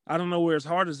 I don't know where his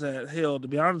heart is at. Hell, to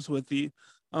be honest with you.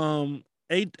 81,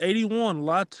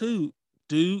 Latu,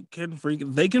 dude can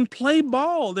they can play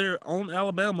ball. They're on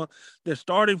Alabama. They're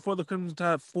starting for the Crimson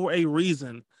Tide for a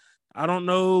reason. I don't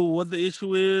know what the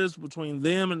issue is between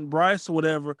them and Bryce or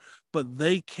whatever, but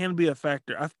they can be a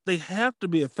factor. They have to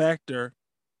be a factor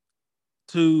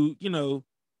to,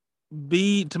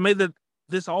 make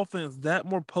this offense that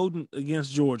more potent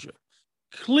against Georgia.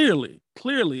 Clearly.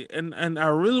 And I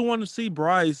really want to see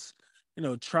Bryce,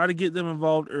 try to get them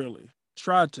involved early.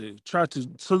 Try to,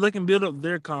 so they can build up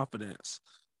their confidence.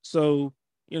 So,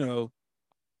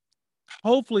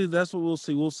 hopefully that's what we'll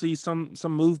see. We'll see some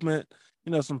movement,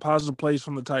 some positive plays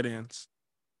from the tight ends.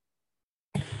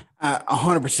 I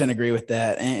 100% agree with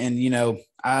that. And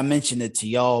I mentioned it to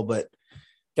y'all, but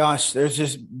gosh, there's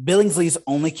just Billingsley's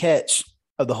only catch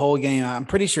of the whole game. I'm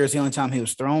pretty sure it's the only time he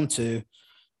was thrown to.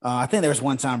 I think there was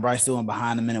one time Bryce threw him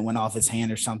behind him and it went off his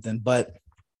hand or something, but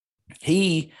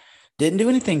he didn't do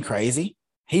anything crazy.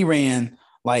 He ran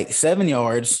like 7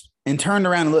 yards and turned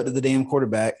around and looked at the damn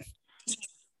quarterback.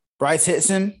 Bryce hits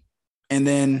him, and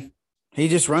then he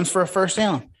just runs for a first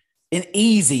down. An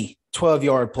easy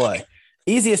 12-yard play.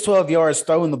 Easiest 12 yards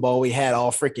throwing the ball we had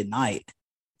all freaking night.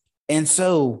 And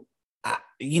so,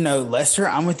 Lester,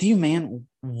 I'm with you, man.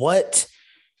 What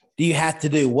do you have to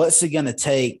do? What's it going to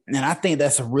take? And I think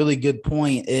that's a really good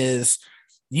point is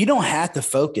you don't have to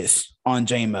focus on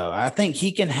J-Mo. I think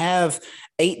he can have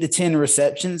 8 to 10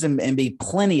 receptions and be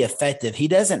plenty effective. He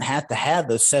doesn't have to have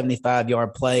those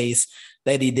 75-yard plays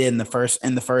that he did in the first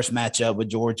matchup with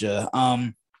Georgia.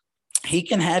 He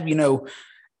can have,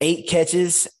 8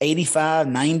 catches, 85,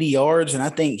 90 yards, and I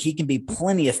think he can be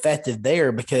plenty effective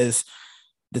there because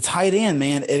the tight end,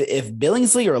 man, if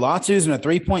Billingsley or Latu's in a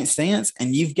 3-point stance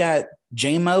and you've got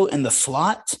J-Mo in the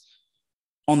slot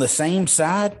on the same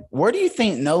side, where do you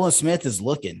think Nolan Smith is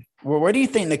looking? Where do you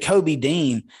think Nakobe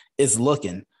Dean is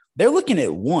looking? They're looking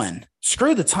at 1.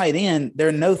 Screw the tight end.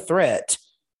 They're no threat.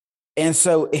 And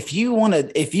so if you want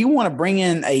to bring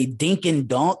in a dink and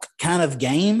dunk kind of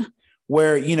game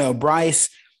where, Bryce,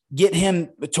 get him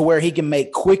to where he can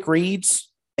make quick reads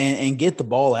and get the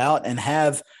ball out and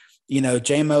have,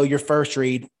 J-Mo, your first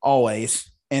read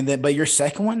always. But your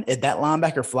second one, if that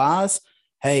linebacker flies,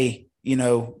 hey,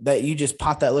 that you just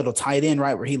pop that little tight end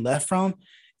right where he left from.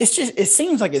 It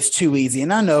seems like it's too easy.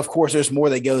 And I know, of course, there's more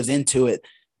that goes into it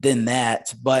than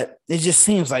that, but it just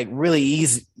seems like really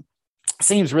easy.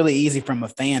 seems really easy from a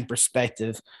fan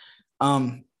perspective.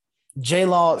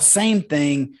 J-Law, same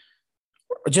thing,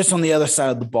 just on the other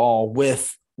side of the ball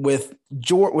with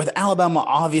Alabama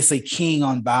obviously keying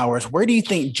on Bowers. Where do you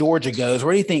think Georgia goes?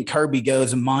 Where do you think Kirby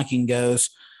goes and Monken goes?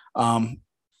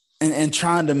 And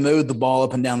trying to move the ball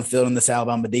up and down the field in this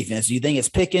Alabama defense. Do you think it's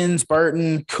Pickens,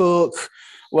 Burton, Cook?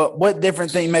 What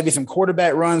different thing? Maybe some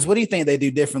quarterback runs. What do you think they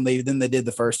do differently than they did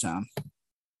the first time?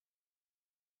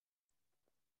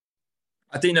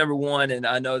 I think number one, and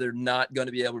I know they're not going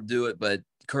to be able to do it, but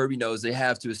Kirby knows they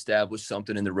have to establish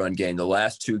something in the run game. The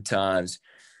last two times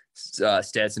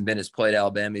Stetson Bennett's played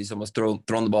Alabama, he's almost thrown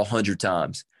the ball 100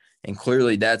 times. And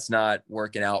clearly that's not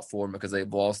working out for them because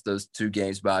they've lost those two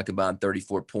games by a combined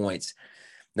 34 points.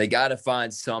 They got to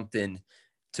find something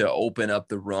to open up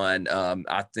the run.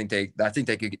 I think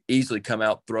they could easily come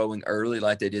out throwing early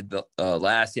like they did the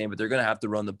last game, but they're going to have to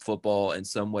run the football in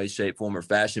some way, shape, form, or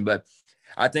fashion. But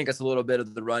I think it's a little bit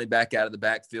of the running back out of the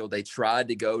backfield. They tried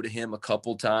to go to him a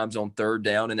couple times on third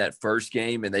down in that first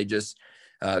game, and they just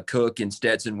Cook and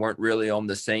Stetson weren't really on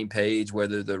the same page,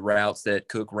 whether the routes that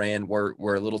Cook ran were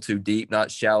a little too deep,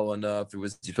 not shallow enough. It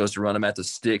was supposed to run them at the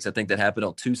sticks. I think that happened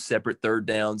on two separate third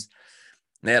downs.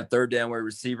 And they had a third down where a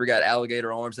receiver got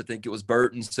alligator arms. I think it was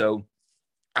Burton. So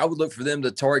I would look for them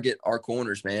to target our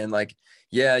corners, man. Like,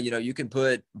 yeah, you can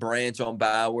put Branch on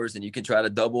Bowers and you can try to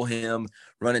double him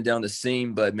running down the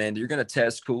seam, but man, you're going to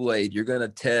test Kool-Aid. You're going to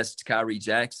test Kyrie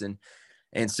Jackson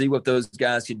and see what those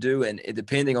guys can do. And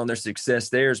depending on their success,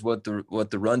 there's what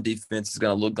the run defense is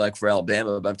going to look like for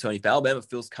Alabama. But I'm telling you, if Alabama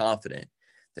feels confident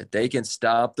that they can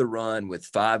stop the run with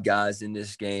five guys in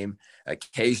this game,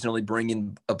 occasionally bring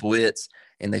in a blitz,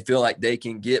 and they feel like they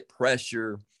can get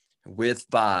pressure with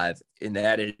five, and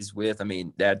that is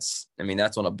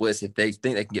that's on a blitz. If they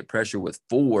think they can get pressure with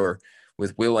four,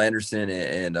 with Will Anderson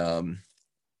and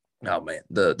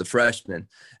the freshman,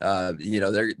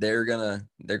 they're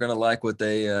gonna like what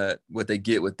they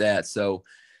get with that. So,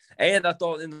 and I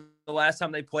thought in the last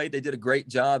time they played, they did a great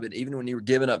job. And even when you were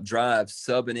giving up drives,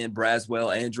 subbing in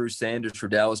Braswell, Andrew Sanders for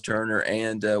Dallas Turner,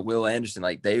 and Will Anderson,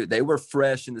 like they were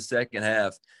fresh in the second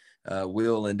half.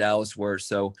 Will and Dallas were.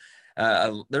 So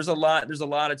there's a lot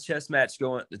of chess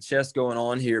going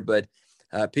on here. But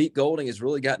Pete Golding has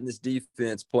really gotten this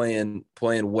defense playing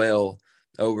well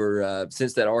over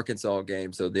since that Arkansas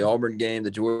game. So the Auburn game,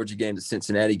 the Georgia game, the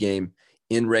Cincinnati game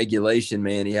in regulation,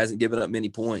 man, he hasn't given up many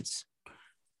points.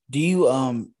 Do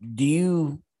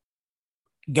you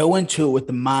go into it with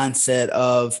the mindset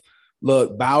of,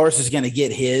 look, Bowers is going to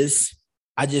get his,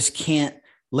 I just can't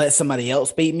let somebody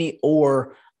else beat me,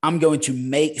 or I'm going to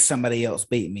make somebody else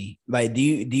beat me? Like, do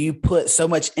you put so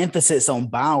much emphasis on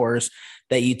Bowers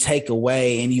that you take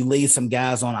away and you leave some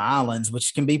guys on islands,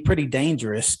 which can be pretty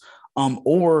dangerous?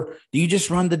 Or do you just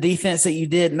run the defense that you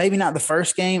did, maybe not the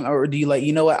first game, or do you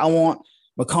I want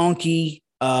McConkey,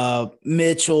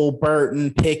 Mitchell,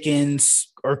 Burton,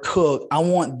 Pickens, or Cook, I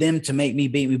want them to make me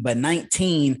beat me, but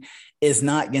 19 is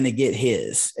not going to get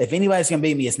his. If anybody's going to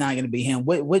beat me, it's not going to be him.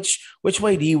 Which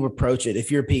way do you approach it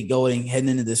if you're Pete Golding heading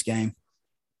into this game?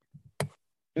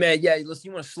 Man, yeah, listen,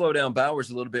 you want to slow down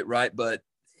Bowers a little bit, right? But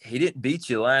he didn't beat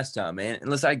you last time, man.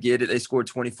 Unless I get it, they scored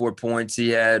 24 points. He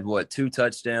had, 2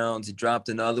 touchdowns. He dropped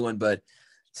another one. But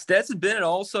Stetson Bennett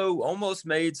also almost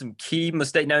made some key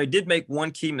mistake. Now, he did make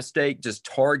one key mistake just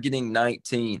targeting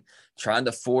 19, trying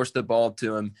to force the ball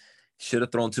to him. Should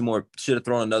have thrown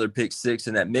another pick six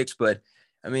in that mix. But,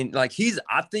 I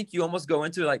think you almost go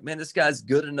into it like, man, this guy's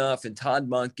good enough, and Todd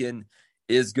Monken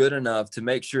is good enough to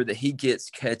make sure that he gets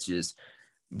catches.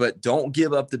 But don't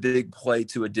give up the big play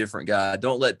to a different guy.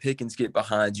 Don't let Pickens get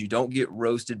behind you. Don't get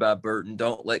roasted by Burton.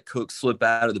 Don't let Cook slip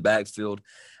out of the backfield.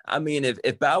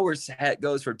 If Bowers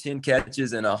goes for 10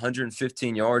 catches and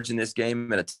 115 yards in this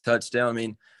game and a touchdown,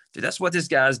 dude, that's what this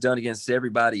guy's done against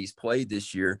everybody he's played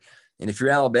this year. And if you're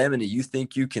Alabama and you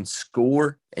think you can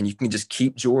score and you can just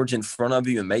keep Georgia in front of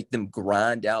you and make them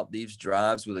grind out these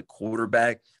drives with a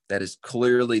quarterback that is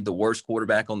clearly the worst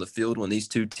quarterback on the field when these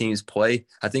two teams play,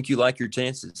 I think you like your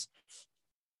chances.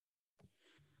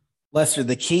 Lester,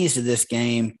 the keys to this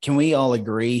game, can we all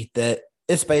agree that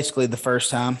it's basically the first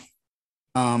time?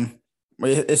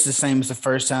 It's the same as the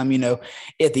first time.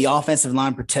 If the offensive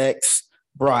line protects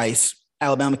Bryce,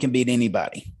 Alabama can beat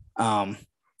anybody.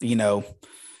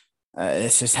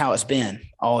 It's just how it's been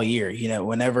all year.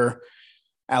 Whenever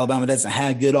Alabama doesn't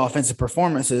have good offensive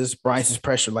performances, Bryce is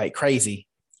pressured like crazy.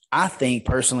 I think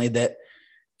personally that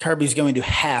Kirby's going to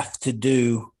have to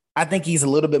do – I think he's a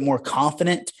little bit more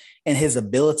confident in his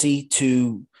ability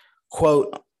to,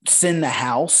 quote, send the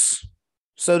house,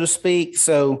 so to speak.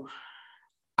 So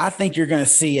I think you're going to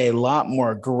see a lot more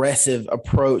aggressive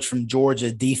approach from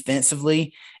Georgia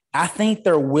defensively. I think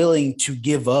they're willing to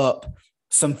give up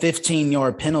some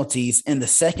 15-yard penalties in the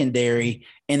secondary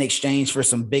in exchange for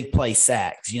some big play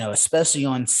sacks, especially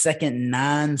on second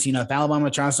nines. If Alabama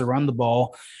tries to run the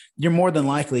ball, you're more than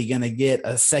likely going to get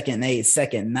a 2nd and 8,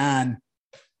 2nd and 9.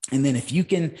 And then if you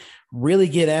can really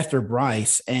get after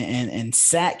Bryce and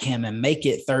sack him and make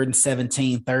it 3rd and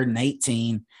 17, 3rd and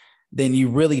 18, then you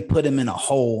really put him in a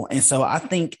hole. And so I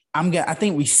think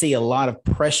we see a lot of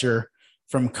pressure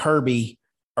from Kirby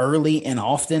early and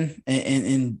often.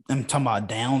 And I'm talking about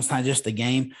downs, not just the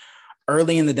game.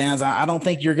 Early in the downs, I don't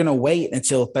think you're going to wait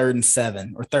until 3rd and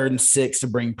 7 or 3rd and 6 to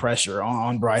bring pressure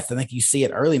on Bryce. I think you see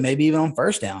it early, maybe even on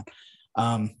 1st down.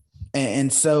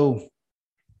 And so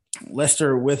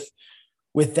Lester, with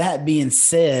that being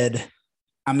said,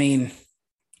 I mean,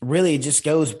 really it just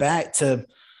goes back to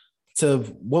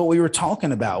what we were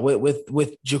talking about with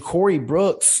Ja'Corey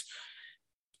Brooks.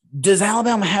 Does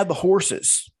Alabama have the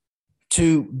horses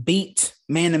to beat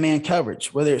man-to-man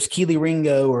coverage, whether it's Keely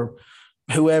Ringo or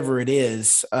whoever it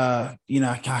is? Gosh,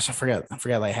 I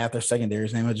forgot like half their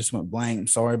secondary's name. I just went blank. I'm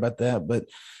sorry about that. But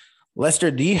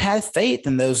Lester, do you have faith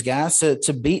in those guys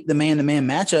to beat the man-to-man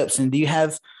matchups? And do you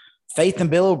have faith in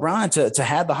Bill O'Brien to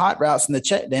have the hot routes and the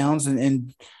checkdowns?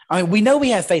 And I mean, we know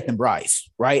we have faith in Bryce,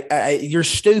 right? You're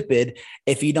stupid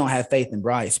if you don't have faith in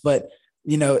Bryce. But,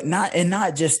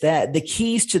 not just that. The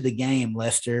keys to the game,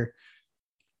 Lester,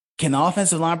 can the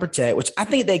offensive line protect, which I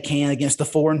think they can against the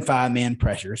 4 and 5 man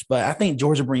pressures. But I think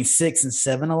Georgia brings 6 and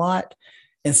 7 a lot.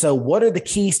 And so what are the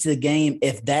keys to the game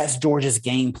if that's Georgia's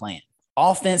game plan?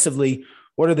 Offensively,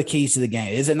 what are the keys to the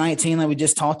game? Is it 19 like we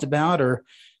just talked about? Or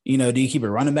 – do you keep a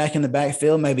running back in the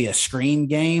backfield, maybe a screen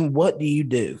game? What do you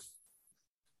do?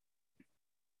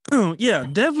 Oh, yeah,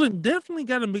 definitely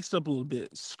got to mix up a little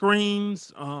bit.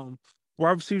 Screens, wide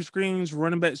receiver screens,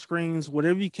 running back screens,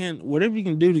 whatever you can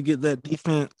do to get that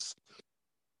defense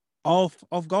off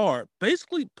guard.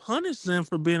 Basically punish them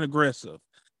for being aggressive.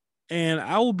 And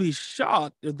I will be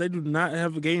shocked if they do not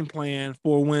have a game plan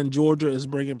for when Georgia is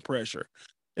bringing pressure.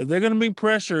 If they're going to bring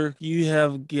pressure, you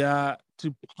have got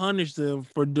to punish them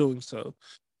for doing so.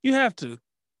 You have to.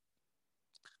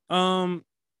 Regarding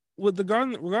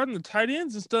the tight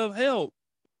ends and stuff, hell,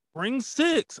 bring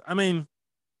 6. I mean,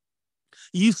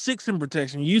 use 6 in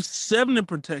protection, use 7 in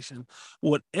protection.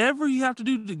 Whatever you have to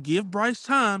do to give Bryce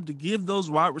time, to give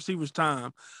those wide receivers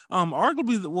time.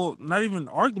 Arguably, not even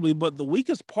arguably, but the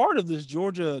weakest part of this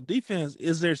Georgia defense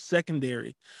is their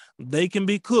secondary. They can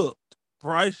be cooked.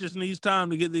 Bryce just needs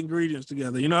time to get the ingredients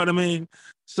together. You know what I mean?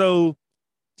 So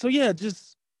yeah,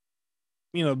 just,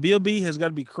 BLB has got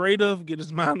to be creative, get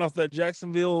his mind off that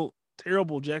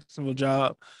terrible Jacksonville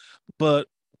job, but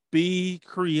be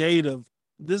creative.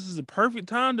 This is the perfect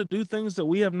time to do things that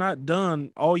we have not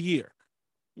done all year.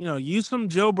 Use some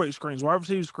jailbreak screens, wide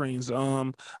receiver screens.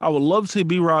 I would love to see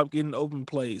B-Rob getting open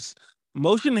plays.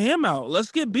 Motion him out.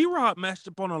 Let's get B-Rob matched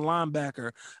up on a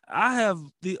linebacker. I have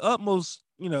the utmost,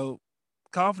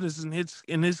 confidence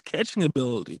in his catching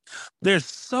ability. There's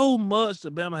so much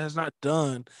that Bama has not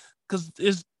done because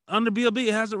it's under BLB.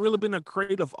 It hasn't really been a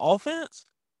creative offense.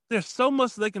 There's so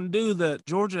much they can do that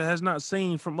Georgia has not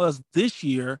seen from us this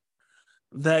year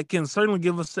that can certainly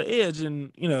give us the edge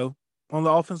and, on the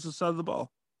offensive side of the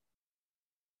ball.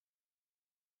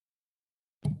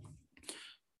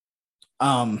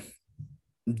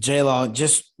 J-Law,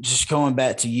 just going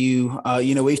back to you,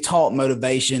 we've talked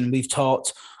motivation, we've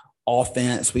talked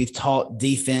offense, we've talked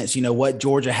defense, what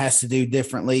Georgia has to do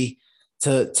differently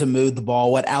to move the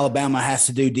ball, what Alabama has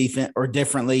to do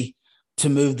differently to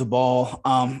move the ball.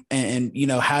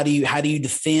 And how do you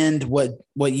defend what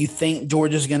you think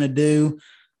Georgia's going to do?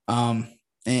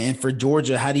 And for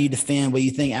Georgia, how do you defend what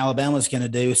you think Alabama's going to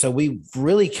do? So we've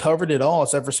really covered it all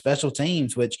except for special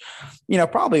teams, which,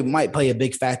 probably might play a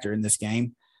big factor in this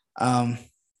game.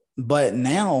 But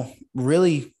now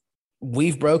really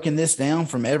we've broken this down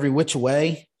from every which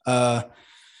way.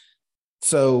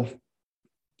 So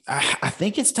I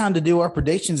think it's time to do our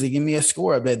predictions and give me a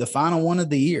score update, the final one of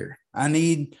the year. I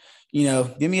need,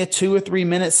 give me a 2 or 3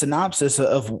 minute synopsis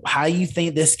of how you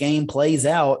think this game plays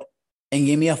out and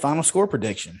give me a final score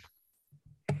prediction.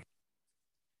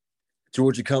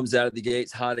 Georgia comes out of the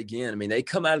gates hot again. I mean, they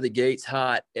come out of the gates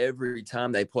hot every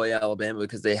time they play Alabama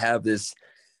because they have this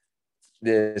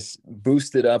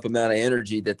boosted up amount of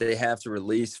energy that they have to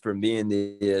release from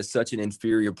being such an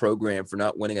inferior program for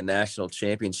not winning a national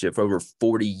championship for over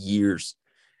 40 years.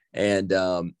 And,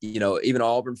 even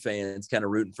Auburn fans kind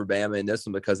of rooting for Bama in this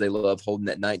one because they love holding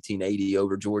that 1980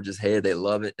 over Georgia's head. They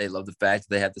love it. They love the fact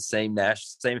that they have the same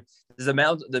the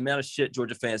amount of shit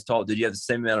Georgia fans talk. Did you have the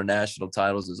same amount of national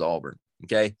titles as Auburn?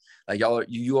 Okay. Like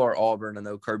you are Auburn. I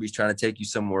know Kirby's trying to take you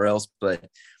somewhere else, but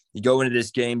you go into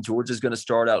this game, Georgia's going to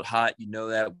start out hot. You know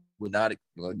that. Would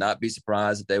not be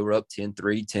surprised if they were up 10-3,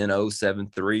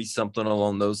 10-0, 7-3, something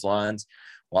along those lines,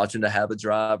 watching to have a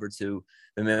drive or two.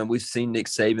 And man, we've seen Nick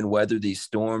Saban weather these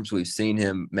storms. We've seen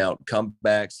him mount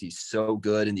comebacks. He's so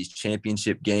good in these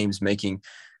championship games, making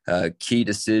key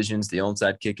decisions. The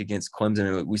onside kick against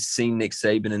Clemson. We've seen Nick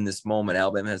Saban in this moment.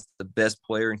 Alabama has the best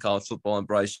player in college football in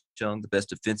Bryce Young, the best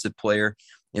defensive player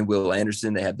in Will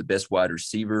Anderson. They have the best wide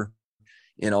receiver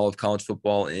in all of college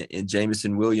football in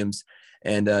Jamison Williams.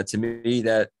 And to me,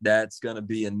 that's going to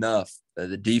be enough.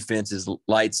 The defense is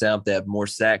lights out. They have more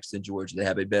sacks than Georgia. They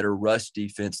have a better rush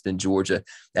defense than Georgia.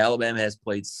 Alabama has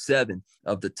played 7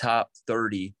 of the top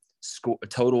 30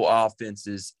 total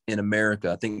offenses in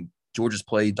America. I think Georgia's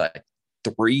played like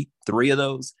three of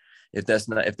those, if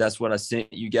that's what I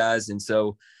sent you guys. And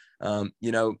so,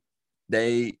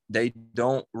 they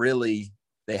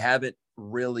haven't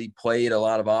really played a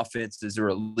lot of offenses or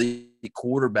elite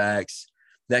quarterbacks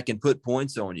that can put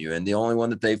points on you. And the only one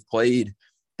that they've played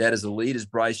that is elite is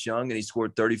Bryce Young, and we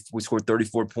scored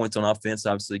 34 points on offense,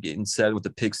 obviously getting 7 with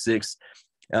the pick 6.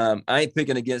 I ain't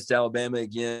picking against Alabama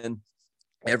again.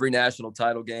 Every national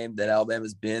title game that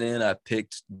Alabama's been in, I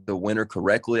picked the winner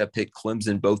correctly. I picked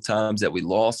Clemson both times that we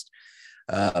lost.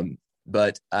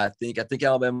 But I think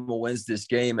Alabama wins this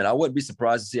game, and I wouldn't be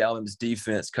surprised to see Alabama's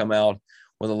defense come out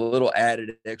with a little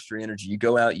added extra energy. You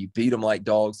go out, you beat them like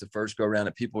dogs the first go around,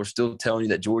 and people are still telling you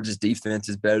that Georgia's defense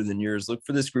is better than yours. Look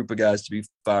for this group of guys to be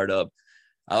fired up.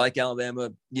 I like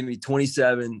Alabama. Give me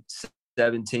 27-17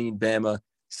 Bama.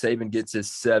 Saban gets his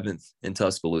 7th in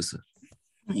Tuscaloosa.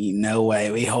 No way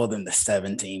we hold them to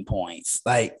 17 points.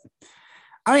 Like,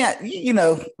 I mean,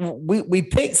 we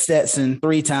picked Stetson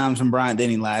 3 times from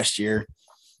Bryant-Denny last year.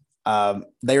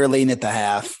 They were leading at the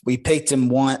half. We picked him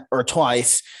once or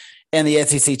twice in the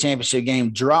SEC championship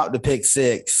game, dropped the pick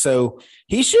 6. So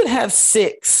he should have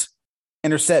 6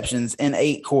 interceptions in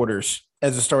 8 quarters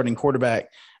as a starting quarterback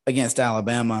against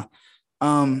Alabama.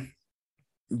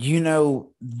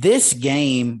 This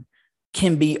game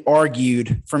can be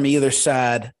argued from either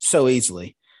side so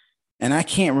easily. And I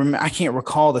can't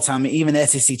recall the time, even the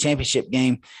SEC championship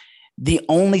game, the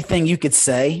only thing you could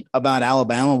say about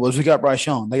Alabama was we got Bryce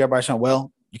Young. They got Bryce Young.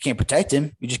 Well, you can't protect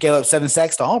him. You just gave up 7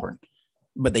 sacks to Auburn.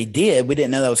 But they did. We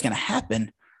didn't know that was going to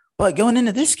happen. But going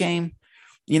into this game,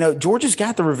 Georgia's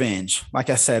got the revenge, like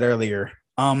I said earlier.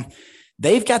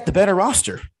 They've got the better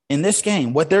roster in this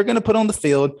game. What they're going to put on the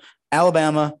field,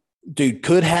 Alabama,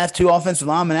 could have 2 offensive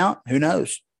linemen out. Who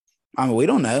knows? I mean, we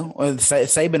don't know.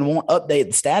 Saban won't update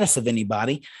the status of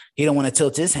anybody. He don't want to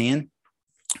tilt his hand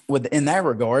in that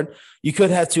regard. You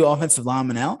could have 2 offensive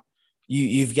linemen out.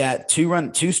 You've got 2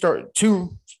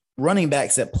 running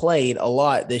backs that played a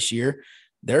lot this year.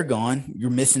 They're gone. You're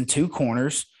missing 2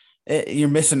 corners. You're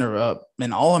missing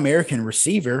an All-American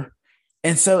receiver.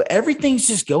 And so everything's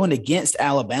just going against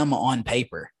Alabama on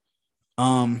paper.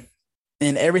 And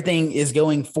everything is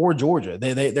going for Georgia.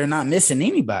 They're not missing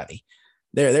anybody.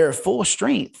 They're at full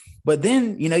strength. But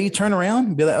then, you turn around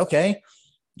and be like, okay,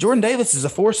 Jordan Davis is a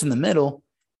force in the middle.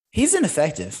 He's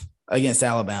ineffective against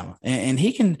Alabama. And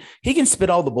he can spit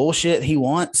all the bullshit he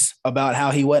wants about how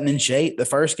he wasn't in shape the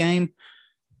first game.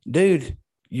 Dude,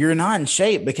 you're not in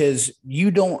shape because you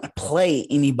don't play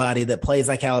anybody that plays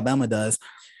like Alabama does.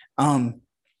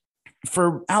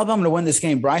 For Alabama to win this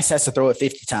game, Bryce has to throw it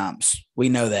 50 times. We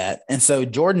know that. And so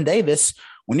Jordan Davis,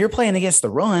 when you're playing against the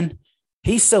run,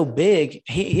 he's so big,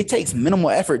 it takes minimal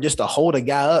effort just to hold a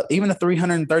guy up, even a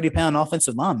 330-pound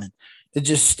offensive lineman, to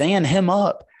just stand him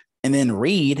up and then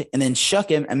read and then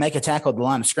shuck him and make a tackle at the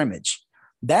line of scrimmage.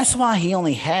 That's why he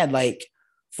only had like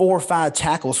 4 or 5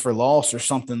 tackles for loss or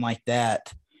something like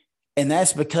that. And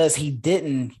that's because he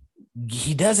doesn't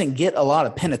get a lot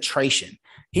of penetration.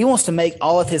 He wants to make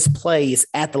all of his plays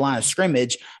at the line of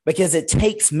scrimmage because it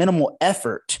takes minimal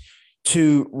effort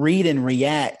to read and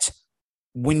react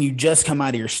when you just come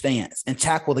out of your stance and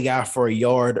tackle the guy for a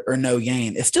yard or no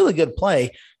gain. It's still a good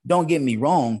play. Don't get me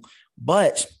wrong.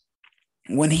 But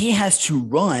when he has to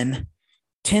run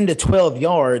 10 to 12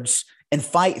 yards and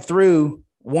fight through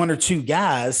 1 or 2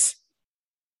 guys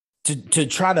to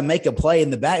try to make a play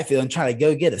in the backfield and try to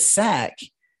go get a sack,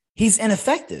 he's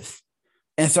ineffective.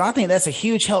 And so I think that's a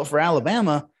huge help for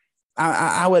Alabama.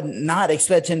 I would not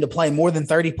expect him to play more than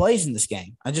 30 plays in this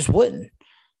game. I just wouldn't.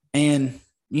 And,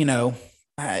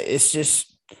 it's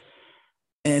just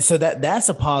And so that's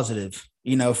a positive,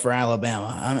 for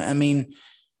Alabama. I mean,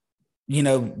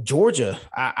 Georgia,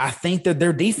 I think that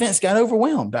their defense got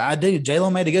overwhelmed. I do. J-Lo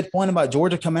made a good point about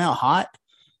Georgia coming out hot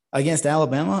against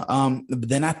Alabama. But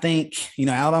then I think,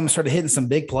 Alabama started hitting some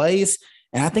big plays,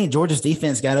 and I think Georgia's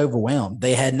defense got overwhelmed.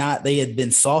 They had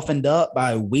been softened up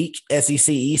by a weak SEC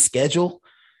East schedule.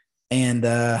 And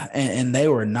they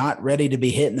were not ready to be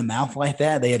hit in the mouth like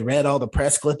that. They had read all the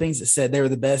press clippings that said they were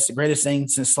the greatest thing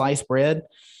since sliced bread.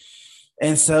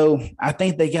 And so I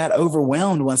think they got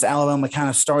overwhelmed once Alabama kind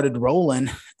of started rolling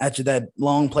after that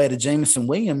long play to Jameson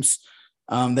Williams.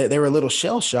 They were a little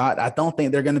shell shot. I don't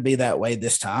think they're going to be that way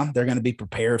this time. They're going to be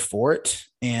prepared for it.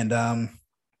 And,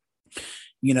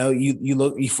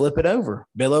 you flip it over.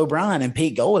 Bill O'Brien and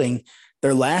Pete Golding,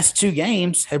 their last two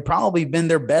games have probably been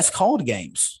their best called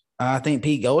games. I think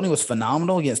Pete Golding was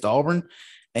phenomenal against Auburn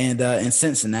and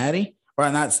Cincinnati.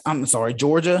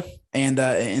 Georgia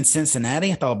and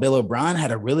Cincinnati. I thought Bill O'Brien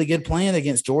had a really good plan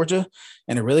against Georgia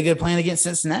and a really good plan against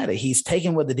Cincinnati. He's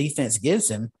taking what the defense gives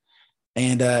him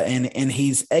and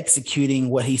he's executing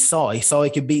what he saw. He saw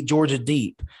he could beat Georgia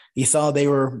deep. He saw they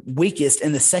were weakest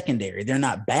in the secondary. They're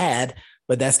not bad,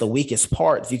 but that's the weakest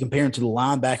part. If you compare them to the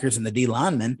linebackers and the D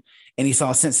linemen, and he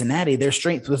saw Cincinnati, their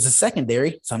strength was the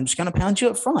secondary. So I'm just going to pound you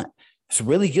up front. It's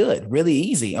really good, really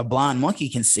easy. A blind monkey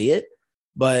can see it,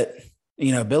 but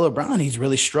Bill O'Brien, he's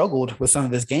really struggled with some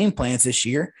of his game plans this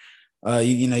year.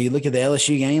 You look at the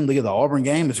LSU game, look at the Auburn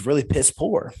game, it's really piss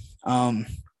poor.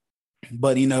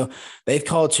 But they've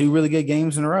called two really good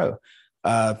games in a row.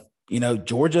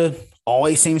 Georgia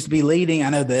always seems to be leading. I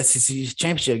know the SEC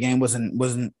championship game was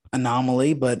an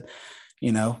anomaly, but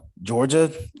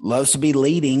Georgia loves to be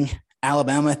leading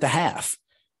Alabama at the half.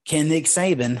 Can Nick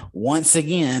Saban once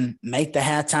again make the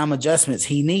halftime adjustments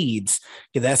he needs?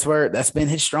 Because that's been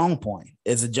his strong point,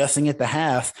 is adjusting at the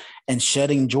half and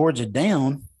shutting Georgia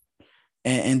down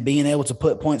and being able to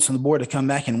put points on the board to come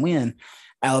back and win.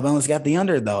 Alabama's got the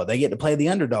underdog. They get to play the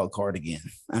underdog card again.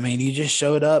 I mean, you just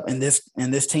showed up in this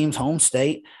team's home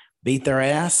state, beat their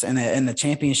ass in the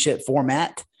championship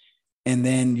format, and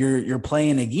then you're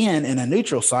playing again in a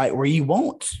neutral site where you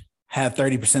won't have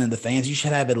 30% of the fans. You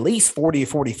should have at least 40 or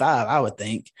 45, I would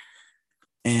think.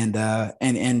 And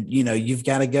you've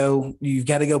got to go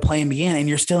play them again, and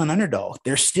you're still an underdog.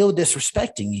 They're still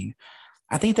disrespecting you.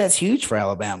 I think that's huge for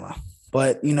Alabama.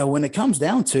 But, when it comes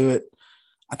down to it,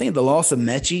 I think the loss of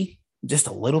Mechie, just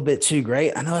a little bit too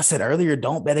great. I know I said earlier,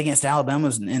 don't bet against Alabama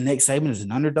and Nick Saban as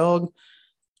an underdog.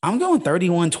 I'm going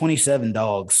 31-27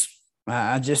 dogs.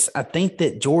 I think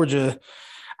that Georgia,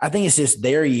 I think it's just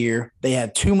their year. They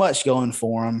have too much going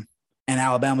for them, and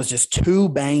Alabama's just too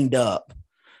banged up.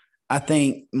 I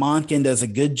think Monken does a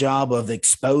good job of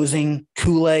exposing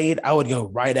Kool-Aid. I would go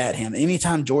right at him.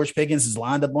 Anytime George Pickens is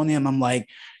lined up on him, I'm like,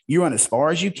 you run as far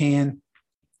as you can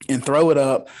and throw it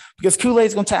up, because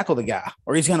Kool-Aid's going to tackle the guy,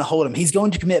 or he's going to hold him. He's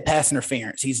going to commit pass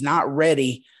interference. He's not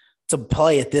ready to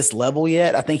play at this level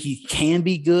yet. I think he can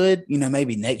be good,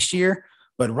 maybe next year,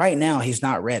 but right now he's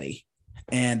not ready.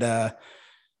 And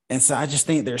so I just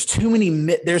think there's too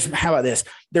many. How about this?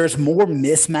 There's more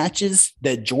mismatches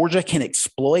that Georgia can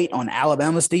exploit on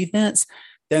Alabama's defense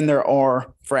than there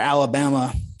are for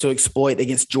Alabama to exploit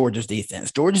against Georgia's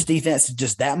defense. Georgia's defense is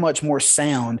just that much more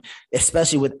sound,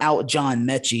 especially without John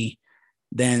Mechie,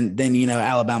 than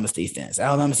Alabama's defense.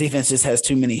 Alabama's defense just has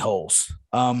too many holes.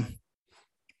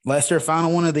 Lester,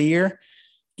 final one of the year.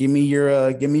 Give me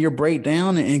your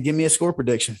breakdown and give me a score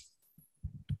prediction.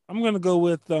 I'm going to go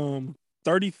with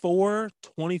 34-24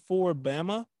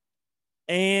 Bama.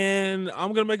 And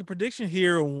I'm going to make a prediction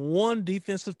here. One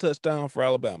defensive touchdown for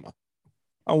Alabama.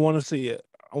 I want to see it.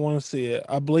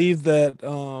 I believe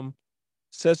that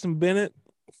Stetson Bennett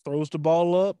throws the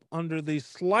ball up under the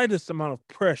slightest amount of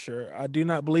pressure. I do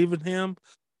not believe in him.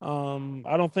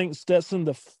 I don't think Stetson,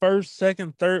 the first,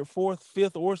 second, third, fourth,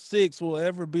 fifth, or sixth, will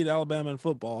ever beat Alabama in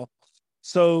football.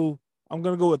 So I'm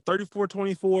going to go with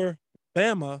 34-24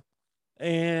 Bama,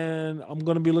 and I'm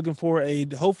going to be looking for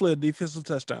hopefully a defensive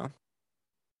touchdown.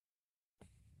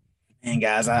 And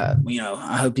guys, I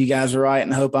hope you guys are right,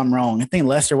 and I hope I'm wrong. I think,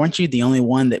 Lester, weren't you the only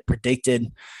one that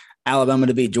predicted Alabama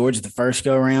to beat Georgia the first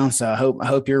go around? So I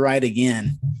hope you're right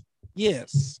again.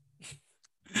 Yes.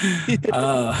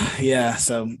 Yeah.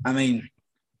 So I mean,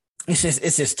 it's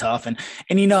just tough, and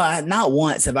not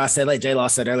once have I said, like J-Law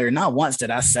said earlier, not once did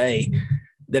I say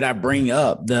that I bring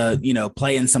up the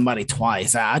playing somebody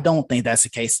twice. I don't think that's the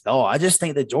case at all. I just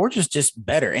think that Georgia's just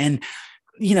better, and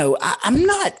I'm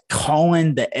not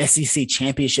calling the SEC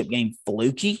championship game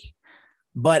fluky,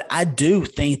 but I do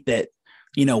think that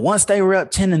once they were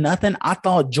up 10-0, I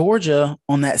thought Georgia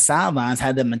on that sidelines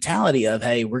had the mentality of,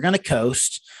 hey, we're going to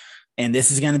coast and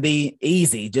this is going to be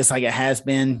easy, just like it has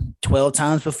been 12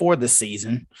 times before this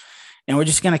season. And we're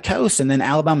just going to coast. And then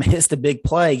Alabama hits the big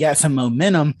play, got some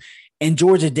momentum, and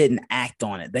Georgia didn't act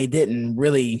on it. They didn't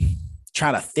really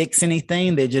try to fix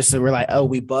anything. They just were like, oh,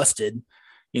 we busted.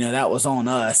 That was on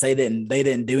us. They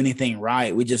didn't do anything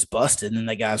right. We just busted, and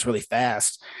they got us really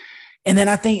fast. And then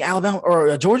I think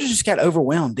Georgia just got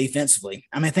overwhelmed defensively.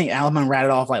 I mean, I think Alabama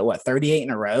rattled off 38 in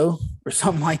a row or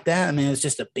something like that. I mean, it was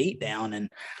just a beatdown. And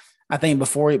I think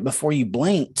before you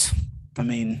blinked, I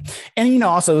mean, and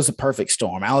also it was a perfect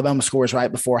storm. Alabama scores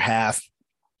right before half.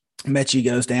 Mechie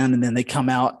goes down, and then they come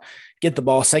out, get the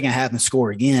ball second half, and score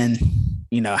again.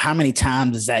 How many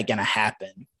times is that going to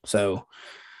happen? So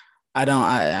I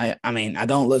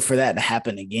don't look for that to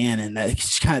happen again. And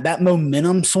that's kind of that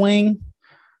momentum swing.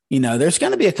 There's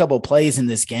going to be a couple of plays in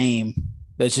this game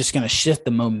that's just going to shift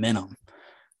the momentum.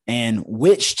 And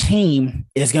which team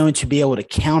is going to be able to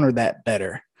counter that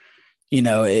better?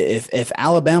 If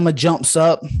Alabama jumps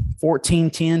up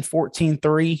 14-10,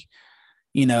 14-3,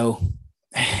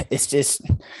 it's just,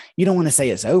 you don't want to say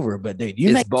it's over, but dude,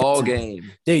 it's make ball game.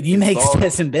 Dude, you make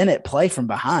Stetson Bennett play from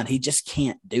behind. He just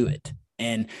can't do it.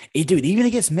 And even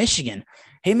against Michigan,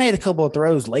 he made a couple of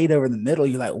throws late over the middle.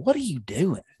 You're like, what are you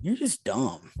doing? You're just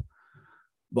dumb.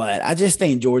 But I just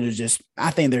think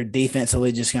I think they're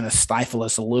defensively just going to stifle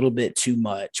us a little bit too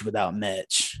much without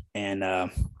Mitch. And,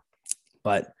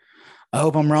 but I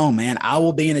hope I'm wrong, man. I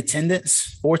will be in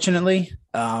attendance, fortunately.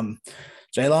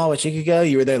 J-Law, with Chicago,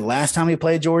 you were there the last time we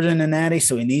played Georgia in the Natty,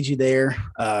 so we need you there.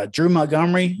 Drew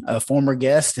Montgomery, a former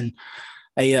guest and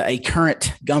a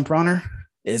current Gump runner,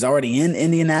 is already in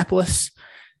Indianapolis.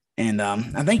 And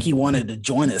I think he wanted to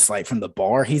join us from the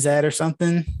bar he's at or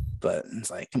something. But it's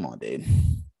like, come on, dude.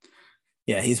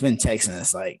 Yeah, he's been texting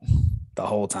us the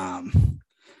whole time.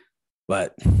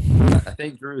 But I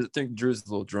think Drew's a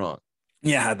little drunk.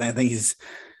 Yeah, I think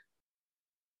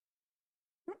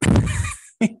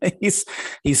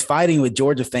he's fighting with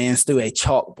Georgia fans through a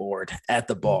chalkboard at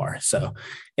the bar. So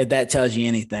if that tells you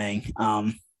anything.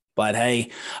 But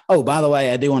hey, by the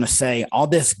way, I do want to say all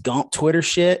this Gump Twitter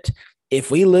shit,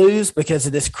 if we lose because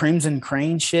of this Crimson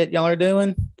Crane shit y'all are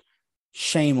doing,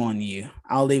 shame on you.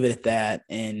 I'll leave it at that.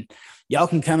 And y'all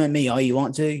can come at me all you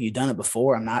want to. You've done it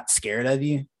before. I'm not scared of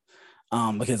you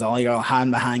because all y'all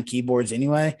hiding behind keyboards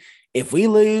anyway. If we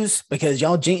lose because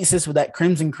y'all jinx us with that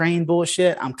Crimson Crane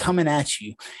bullshit, I'm coming at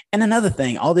you. And another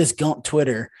thing, all this Gump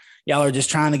Twitter, y'all are just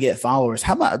trying to get followers.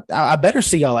 How about I better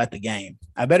see y'all at the game.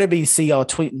 I better see y'all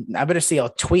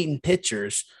tweeting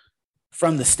pictures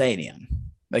from the stadium,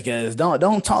 because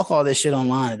don't talk all this shit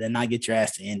online and then not get your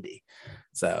ass to Indy.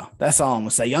 So that's all I'm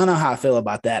gonna say. Y'all know how I feel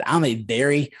about that. I'm a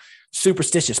very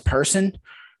superstitious person.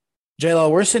 J-Lo,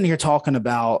 we're sitting here talking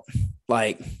about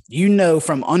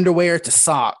from underwear to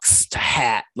socks to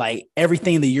hat,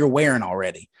 everything that you're wearing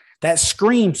already. That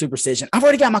screams superstition. I've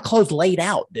already got my clothes laid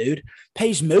out, dude.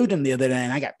 Paige moved them the other day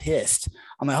and I got pissed.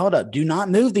 I'm like, hold up, do not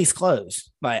move these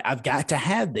clothes. I've got to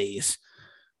have these.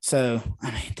 So,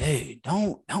 I mean, dude,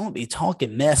 don't be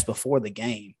talking mess before the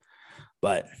game.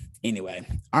 But anyway,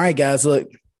 all right, guys, look,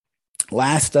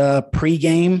 last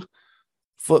pregame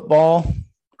football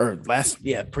podcast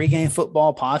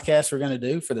we're going to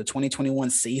do for the 2021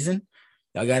 season.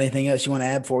 Y'all got anything else you want to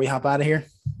add before we hop out of here?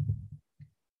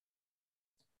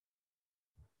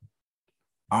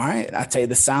 All right. I tell you,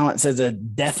 the silence is a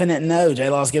definite no.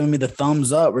 J-Law's giving me the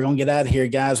thumbs up. We're going to get out of here,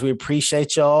 guys. We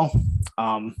appreciate y'all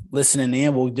listening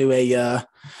in. We'll do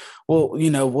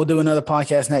we'll do another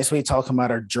podcast next week talking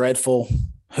about our dreadful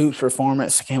hoops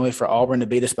performance. I can't wait for Auburn to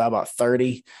beat us by about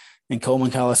 30 in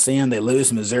Coleman Coliseum. They lose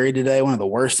to Missouri today, one of the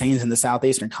worst teams in the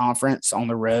Southeastern Conference on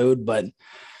the road. But,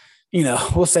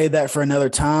 we'll save that for another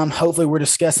time. Hopefully we're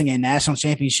discussing a national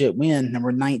championship win,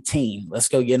 number 19. Let's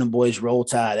go get them, boys. Roll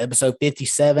Tide. Episode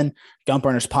 57, Gump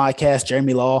Runners Podcast.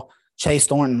 Jeremy Law, Chase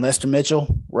Thornton, Lester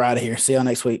Mitchell. We're out of here. See y'all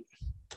next week.